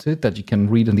about it that you can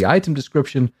read in the item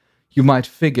description, you might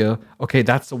figure, okay,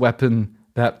 that's a weapon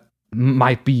that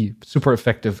might be super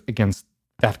effective against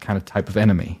that kind of type of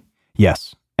enemy.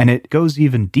 Yes, and it goes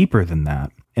even deeper than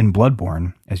that. In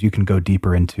Bloodborne, as you can go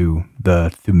deeper into the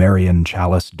Pthumerian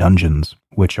Chalice dungeons,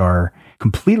 which are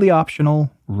completely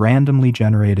optional, randomly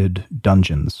generated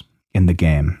dungeons in the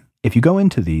game. If you go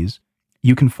into these,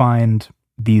 you can find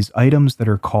these items that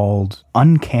are called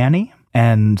uncanny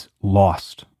and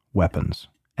lost weapons.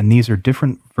 And these are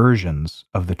different versions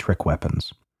of the trick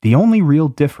weapons. The only real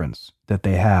difference that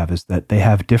they have is that they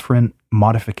have different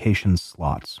modification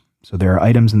slots. So there are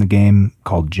items in the game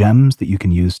called gems that you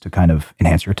can use to kind of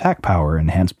enhance your attack power,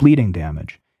 enhance bleeding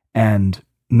damage. And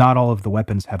not all of the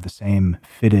weapons have the same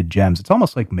fitted gems. It's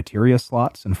almost like materia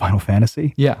slots in Final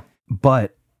Fantasy. Yeah.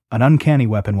 But an uncanny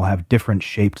weapon will have different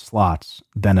shaped slots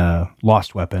than a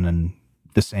lost weapon, and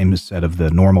the same is said of the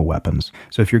normal weapons.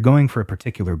 So if you're going for a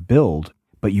particular build,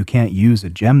 but you can't use a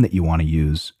gem that you want to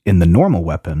use in the normal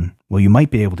weapon, well, you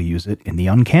might be able to use it in the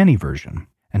uncanny version.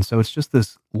 And so it's just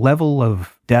this level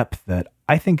of depth that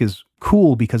I think is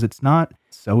cool because it's not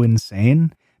so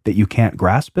insane that you can't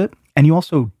grasp it, and you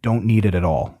also don't need it at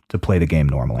all to play the game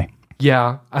normally.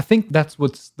 Yeah, I think that's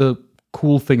what's the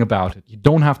cool thing about it. You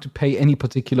don't have to pay any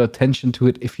particular attention to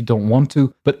it if you don't want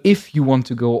to, but if you want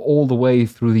to go all the way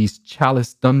through these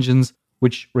chalice dungeons,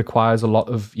 which requires a lot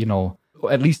of,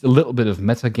 at least a little bit of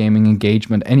metagaming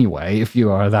engagement anyway, if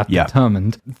you are that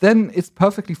determined, then it's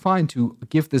perfectly fine to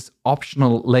give this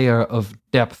optional layer of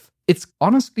depth. It's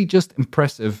honestly just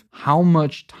impressive how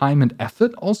much time and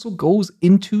effort also goes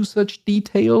into such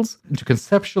details, into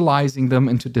conceptualizing them,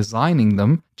 into designing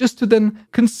them, just to then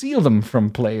conceal them from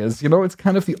players. It's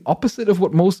kind of the opposite of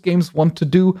what most games want to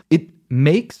do. It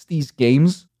makes these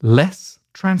games less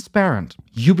transparent.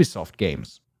 Ubisoft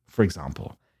games, for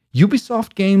example.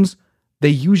 Ubisoft games, they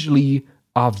usually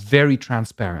are very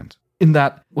transparent in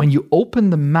that when you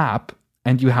open the map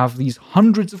and you have these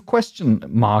hundreds of question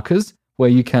markers where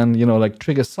you can,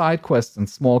 trigger side quests and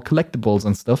small collectibles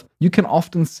and stuff, you can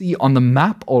often see on the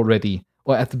map already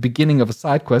or at the beginning of a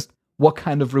side quest what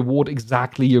kind of reward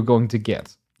exactly you're going to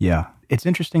get. Yeah, it's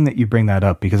interesting that you bring that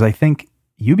up because I think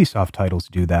Ubisoft titles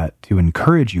do that to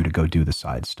encourage you to go do the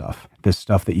side stuff, this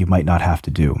stuff that you might not have to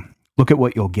do. Look at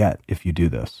what you'll get if you do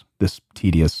this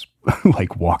tedious,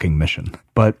 walking mission.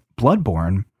 But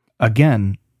Bloodborne,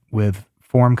 again, with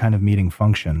form kind of meeting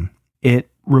function, it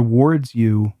rewards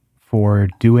you for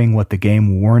doing what the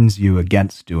game warns you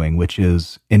against doing, which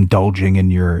is indulging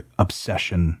in your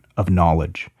obsession of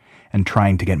knowledge and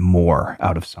trying to get more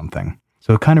out of something.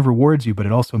 So it kind of rewards you, but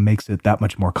it also makes it that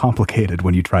much more complicated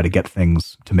when you try to get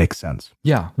things to make sense.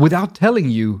 Yeah, without telling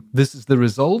you this is the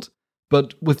result,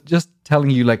 but with just telling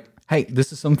you hey,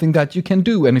 this is something that you can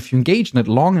do. And if you engage in it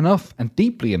long enough and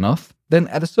deeply enough, then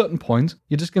at a certain point,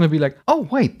 you're just going to be like, oh,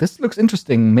 wait, this looks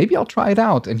interesting. Maybe I'll try it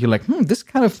out. And you're like, this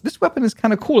weapon is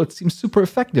kind of cool. It seems super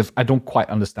effective. I don't quite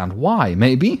understand why,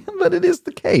 maybe, but it is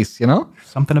the case,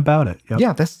 Something about it. Yep.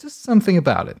 Yeah, there's just something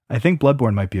about it. I think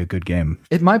Bloodborne might be a good game.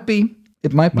 It might be.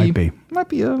 It might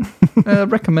be a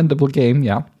recommendable game,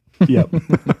 yeah. Yep.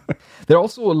 There are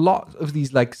also a lot of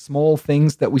these small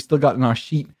things that we still got in our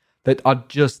sheet that are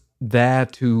just there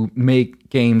to make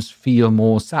games feel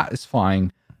more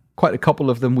satisfying. Quite a couple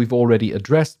of them we've already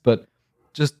addressed, but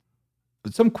just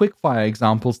some quickfire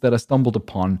examples that I stumbled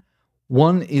upon.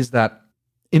 One is that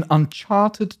in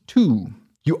Uncharted 2,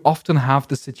 you often have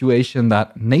the situation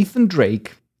that Nathan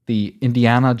Drake, the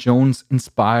Indiana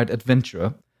Jones-inspired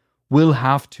adventurer, will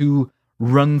have to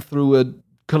run through a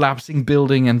collapsing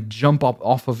building and jump up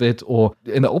off of it, or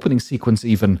in the opening sequence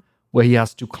even, where he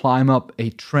has to climb up a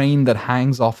train that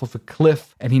hangs off of a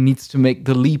cliff, and he needs to make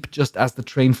the leap just as the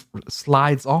train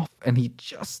slides off, and he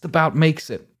just about makes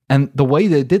it. And the way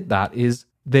they did that is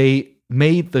they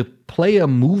made the player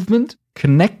movement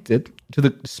connected to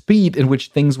the speed in which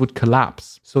things would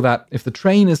collapse, so that if the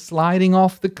train is sliding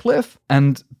off the cliff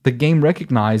and the game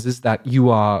recognizes that you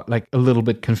are a little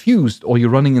bit confused or you're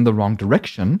running in the wrong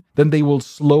direction, then they will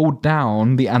slow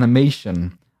down the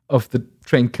animation of the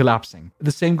train collapsing.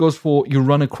 The same goes for you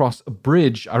run across a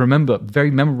bridge. I remember a very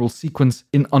memorable sequence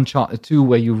in Uncharted 2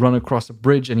 where you run across a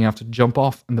bridge and you have to jump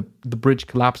off and the bridge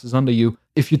collapses under you.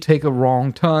 If you take a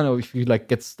wrong turn or if you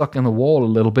get stuck in the wall a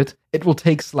little bit, it will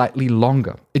take slightly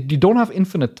longer. You don't have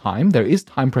infinite time. There is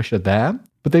time pressure there,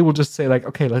 but they will just say like,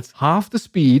 okay, let's halve the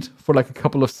speed for like a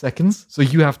couple of seconds so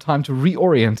you have time to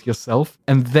reorient yourself,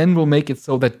 and then we'll make it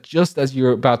so that just as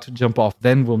you're about to jump off,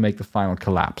 then we'll make the final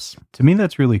collapse. To me,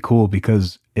 that's really cool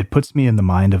because it puts me in the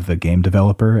mind of the game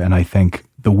developer, and I think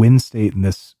the win state in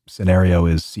this scenario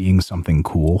is seeing something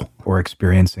cool or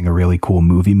experiencing a really cool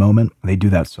movie moment. They do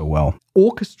that so well.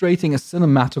 Orchestrating a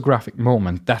cinematographic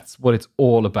moment, that's what it's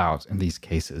all about in these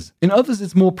cases. In others,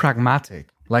 it's more pragmatic.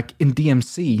 Like in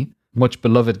DMC, much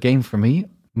beloved game for me,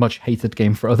 much hated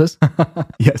game for others.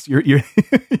 Yes, you're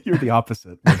the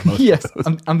opposite. Yes,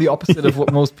 I'm the opposite of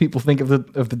what most people think of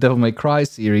the Devil May Cry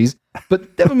series.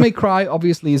 But Devil May Cry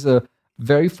obviously is a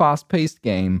very fast-paced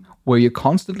game where you're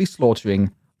constantly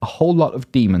slaughtering a whole lot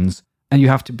of demons, and you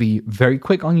have to be very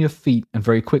quick on your feet and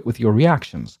very quick with your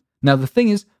reactions. Now, the thing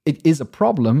is, it is a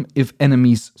problem if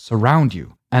enemies surround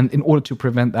you. And in order to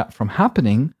prevent that from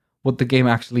happening, what the game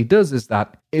actually does is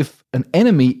that if an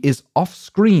enemy is off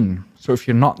screen, so if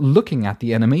you're not looking at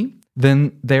the enemy,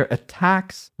 then their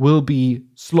attacks will be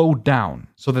slowed down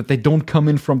so that they don't come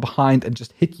in from behind and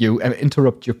just hit you and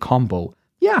interrupt your combo.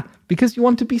 Yeah, because you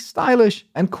want to be stylish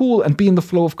and cool and be in the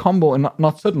flow of combo and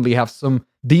not suddenly have some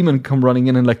demon come running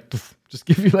in and like just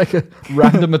give you like a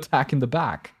random attack in the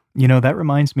back. You know, that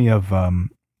reminds me of,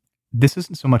 this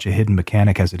isn't so much a hidden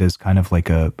mechanic as it is kind of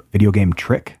like a video game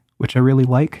trick, which I really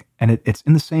like. And it's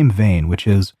in the same vein, which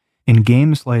is in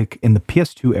games like in the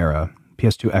PS2 era,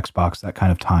 PS2, Xbox, that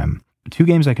kind of time, two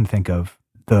games I can think of,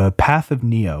 the Path of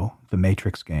Neo, the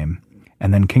Matrix game,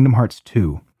 and then Kingdom Hearts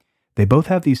 2. They both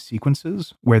have these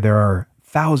sequences where there are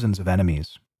thousands of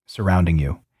enemies surrounding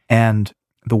you. And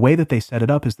the way that they set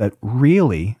it up is that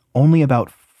really only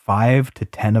about 5 to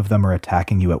 10 of them are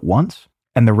attacking you at once.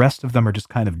 And the rest of them are just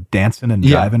kind of dancing and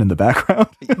jiving in the background.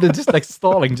 They're just like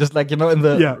stalling, just like, you know, in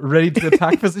the ready to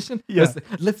attack position. Yeah.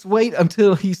 Let's wait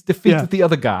until he's defeated the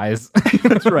other guys.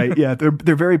 That's right. Yeah,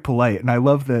 they're very polite. And I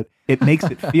love that it makes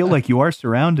it feel like you are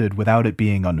surrounded without it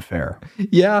being unfair.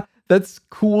 Yeah, that's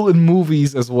cool in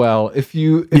movies as well. If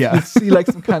you see like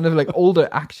some kind of like older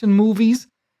action movies,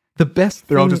 the best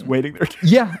They're all just waiting there.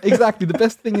 Yeah, exactly. The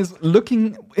best thing is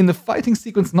looking in the fighting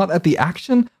sequence, not at the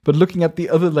action, but looking at the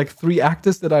other like 3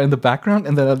 actors that are in the background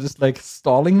and that are just like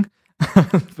stalling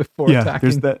before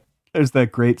attacking. There's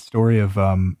that great story of,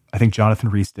 I think Jonathan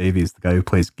Rhys Davies, the guy who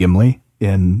plays Gimli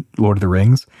in Lord of the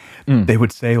Rings. They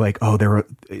would say like,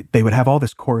 they would have all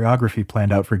this choreography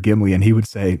planned out for Gimli. And he would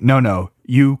say, no,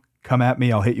 you come at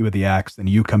me, I'll hit you with the axe. Then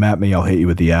you come at me, I'll hit you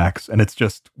with the axe. And it's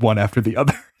just one after the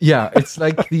other. Yeah, it's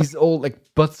like these old like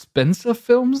Bud Spencer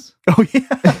films. Oh yeah,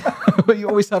 where you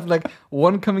always have like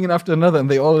one coming in after another,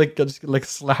 and they all like just like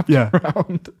slapped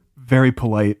around. Very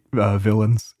polite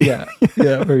villains. Yeah,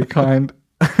 very kind.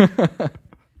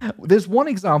 There's one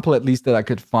example at least that I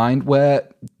could find where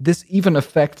this even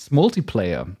affects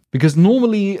multiplayer, because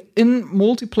normally in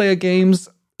multiplayer games,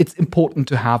 it's important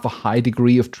to have a high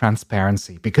degree of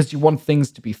transparency because you want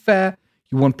things to be fair,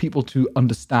 you want people to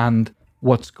understand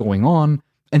what's going on,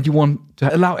 and you want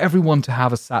to allow everyone to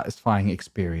have a satisfying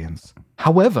experience.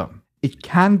 However, it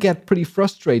can get pretty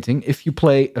frustrating if you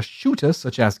play a shooter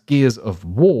such as Gears of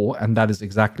War, and that is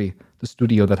exactly the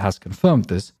studio that has confirmed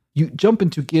this. You jump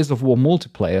into Gears of War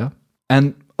multiplayer,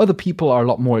 and other people are a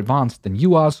lot more advanced than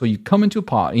you are, so you come into a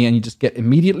party and you just get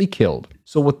immediately killed.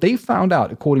 So what they found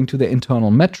out, according to their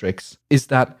internal metrics, is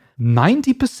that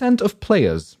 90% of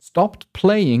players stopped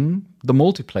playing the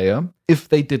multiplayer if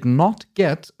they did not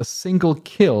get a single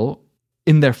kill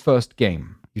in their first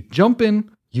game. You jump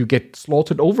in, you get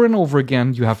slaughtered over and over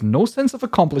again, you have no sense of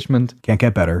accomplishment. Can't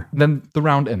get better. Then the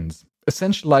round ends.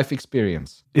 Essential life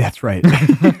experience. That's right.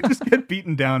 Just get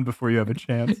beaten down before you have a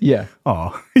chance. Yeah.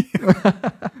 Oh.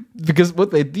 Because what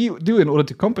they do in order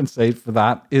to compensate for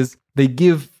that is they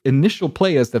give initial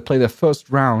players that play their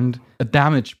first round a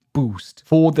damage boost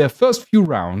for their first few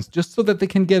rounds, just so that they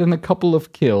can get in a couple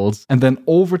of kills. And then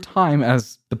over time,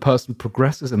 as the person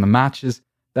progresses in the matches,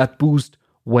 that boost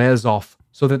wears off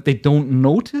so that they don't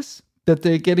notice that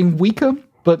they're getting weaker.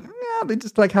 But yeah, they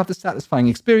just like have the satisfying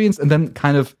experience, and then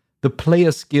kind of the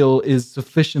player skill is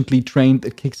sufficiently trained,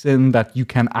 it kicks in that you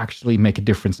can actually make a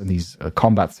difference in these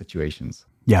combat situations.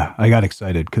 Yeah, I got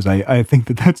excited because I think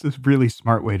that that's a really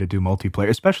smart way to do multiplayer.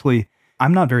 Especially,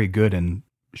 I'm not very good in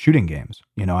shooting games.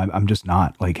 You know, I'm just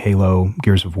not, like Halo,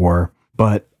 Gears of War.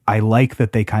 But I like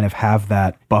that they kind of have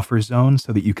that buffer zone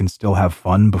so that you can still have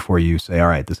fun before you say, all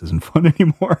right, this isn't fun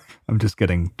anymore. I'm just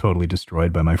getting totally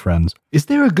destroyed by my friends. Is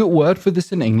there a good word for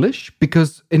this in English?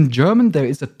 Because in German, there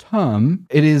is a term.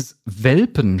 It is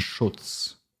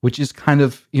Welpenschutz, which is kind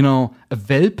of, you know, a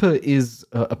Welpe is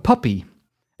a puppy.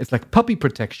 It's like puppy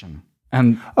protection.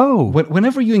 And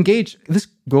whenever you engage, this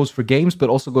goes for games, but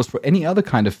also goes for any other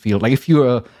kind of field. Like if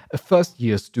you're a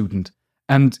first-year student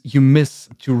and you miss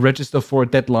to register for a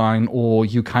deadline, or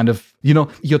you kind of,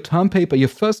 your term paper, your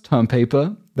first term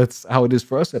paper, that's how it is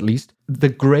for us at least, the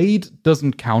grade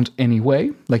doesn't count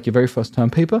anyway, like your very first term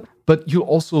paper, but you'll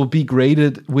also be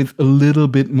graded with a little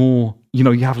bit more, you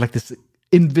have like this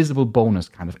invisible bonus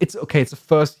kind of. It's okay, it's a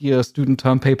first-year student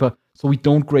term paper, so we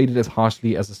don't grade it as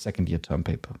harshly as a second-year term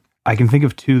paper. I can think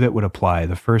of two that would apply.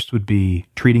 The first would be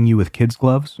treating you with kids'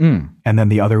 gloves, and then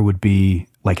the other would be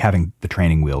like having the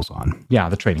training wheels on. Yeah,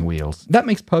 the training wheels. That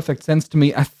makes perfect sense to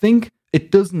me. I think it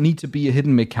doesn't need to be a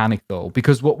hidden mechanic, though,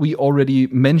 because what we already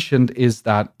mentioned is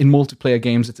that in multiplayer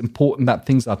games, it's important that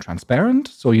things are transparent,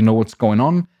 so you know what's going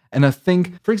on. And I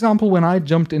think, for example, when I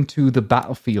jumped into the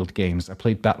Battlefield games, I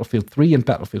played Battlefield 3 and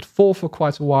Battlefield 4 for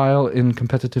quite a while in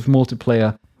competitive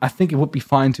multiplayer. I think it would be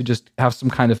fine to just have some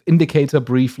kind of indicator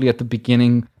briefly at the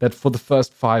beginning that for the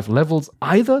first 5 levels,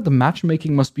 either the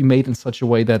matchmaking must be made in such a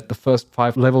way that the first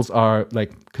 5 levels are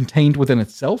like contained within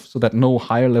itself so that no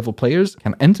higher level players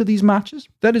can enter these matches.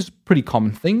 That is a pretty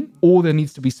common thing. Or there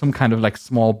needs to be some kind of like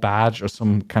small badge or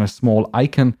some kind of small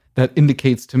icon that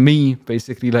indicates to me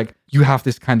basically like you have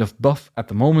this kind of buff at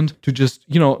the moment to just,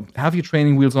 have your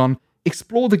training wheels on,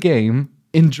 explore the game,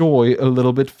 enjoy a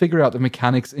little bit, figure out the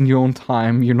mechanics in your own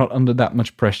time. You're not under that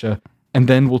much pressure. And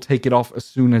then we'll take it off as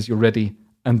soon as you're ready.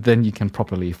 And then you can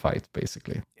properly fight,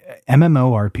 basically.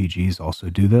 MMORPGs also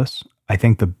do this. I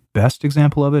think the best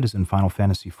example of it is in Final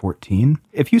Fantasy XIV.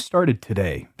 If you started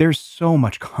today, there's so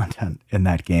much content in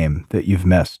that game that you've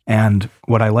missed. And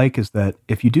what I like is that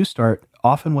if you do start,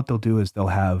 often what they'll do is they'll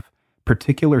have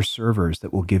particular servers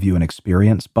that will give you an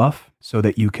experience buff so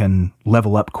that you can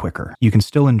level up quicker. You can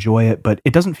still enjoy it, but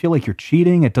it doesn't feel like you're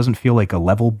cheating. It doesn't feel like a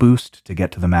level boost to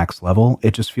get to the max level.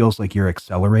 It just feels like you're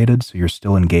accelerated, so you're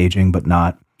still engaging, but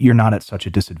you're not at such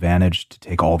a disadvantage to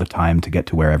take all the time to get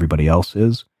to where everybody else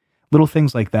is. Little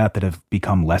things like that have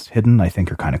become less hidden, I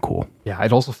think are kind of cool. Yeah,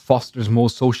 it also fosters more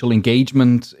social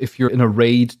engagement if you're in a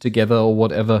raid together or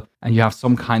whatever, and you have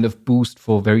some kind of boost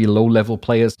for very low-level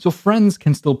players. So friends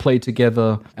can still play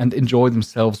together and enjoy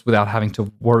themselves without having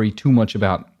to worry too much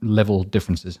about level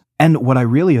differences. And what I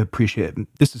really appreciate,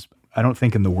 this is, I don't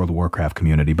think in the World of Warcraft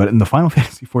community, but in the Final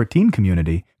Fantasy XIV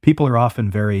community, people are often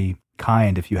very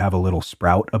kind if you have a little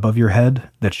sprout above your head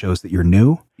that shows that you're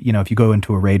new. If you go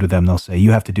into a raid with them, they'll say, you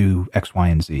have to do X, Y,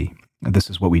 and Z. This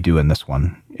is what we do in this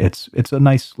one. It's a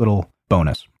nice little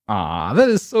bonus. Ah, that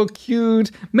is so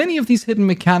cute. Many of these hidden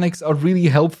mechanics are really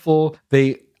helpful.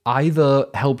 They either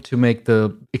help to make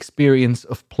the experience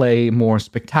of play more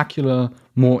spectacular,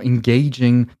 more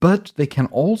engaging, but they can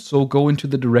also go into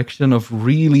the direction of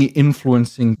really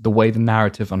influencing the way the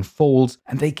narrative unfolds,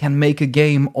 and they can make a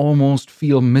game almost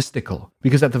feel mystical.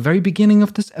 Because at the very beginning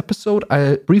of this episode,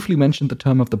 I briefly mentioned the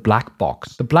term of the black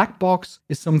box. The black box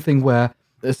is something where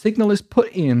a signal is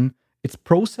put in, it's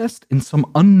processed in some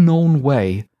unknown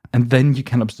way, and then you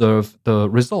can observe the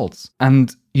results.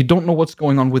 And you don't know what's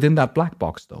going on within that black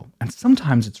box, though. And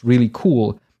sometimes it's really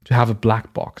cool to have a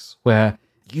black box where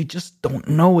you just don't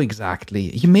know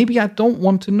exactly. Maybe I don't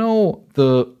want to know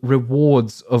the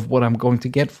rewards of what I'm going to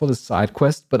get for the side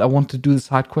quest, but I want to do the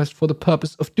side quest for the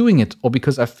purpose of doing it, or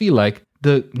because I feel like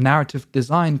the narrative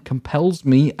design compels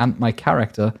me and my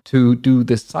character to do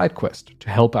this side quest, to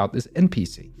help out this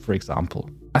NPC, for example.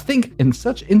 I think in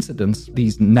such incidents,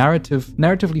 these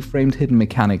narratively framed hidden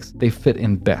mechanics, they fit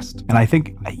in best. And I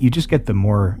think you just get the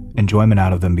more enjoyment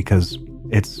out of them because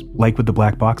it's like with the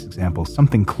black box example,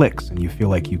 something clicks and you feel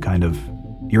like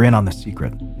you're in on the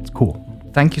secret. It's cool.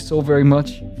 Thank you so very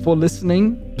much for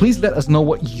listening. Please let us know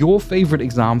what your favorite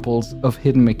examples of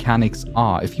hidden mechanics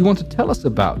are. If you want to tell us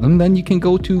about them, then you can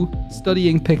go to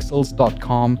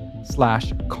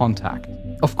studyingpixels.com/contact.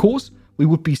 Of course, we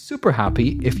would be super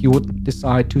happy if you would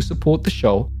decide to support the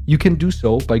show. You can do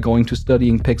so by going to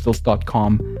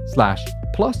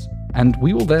studyingpixels.com/plus, and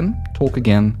we will then talk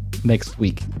again next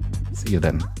week. See you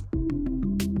then.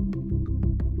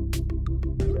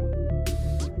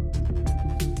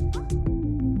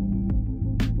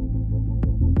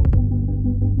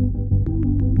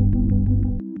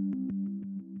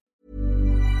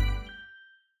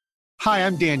 Hi,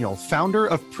 I'm Daniel, founder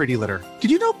of Pretty Litter.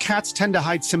 Did you know cats tend to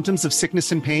hide symptoms of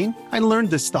sickness and pain? I learned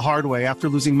this the hard way after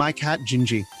losing my cat,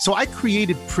 Gingy. So I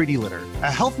created Pretty Litter,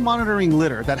 a health monitoring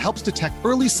litter that helps detect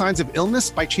early signs of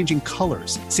illness by changing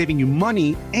colors, saving you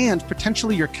money and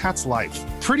potentially your cat's life.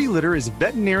 Pretty Litter is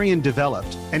veterinarian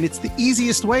developed, and it's the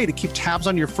easiest way to keep tabs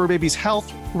on your fur baby's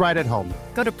health right at home.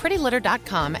 Go to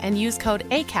prettylitter.com and use code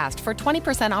ACAST for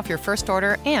 20% off your first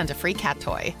order and a free cat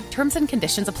toy. Terms and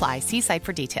conditions apply. See site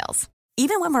for details.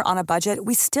 Even when we're on a budget,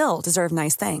 we still deserve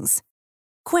nice things.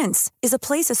 Quince is a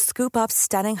place to scoop up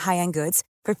stunning high-end goods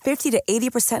for 50 to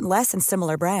 80% less than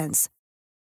similar brands.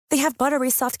 They have buttery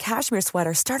soft cashmere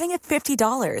sweaters starting at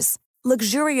 $50,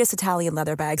 luxurious Italian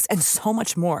leather bags, and so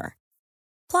much more.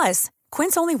 Plus,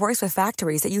 Quince only works with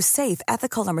factories that use safe,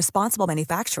 ethical, and responsible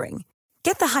manufacturing.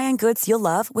 Get the high-end goods you'll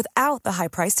love without the high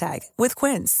price tag with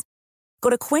Quince.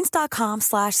 Go to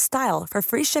quince.com/style for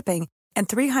free shipping and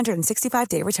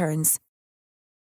 365-day returns.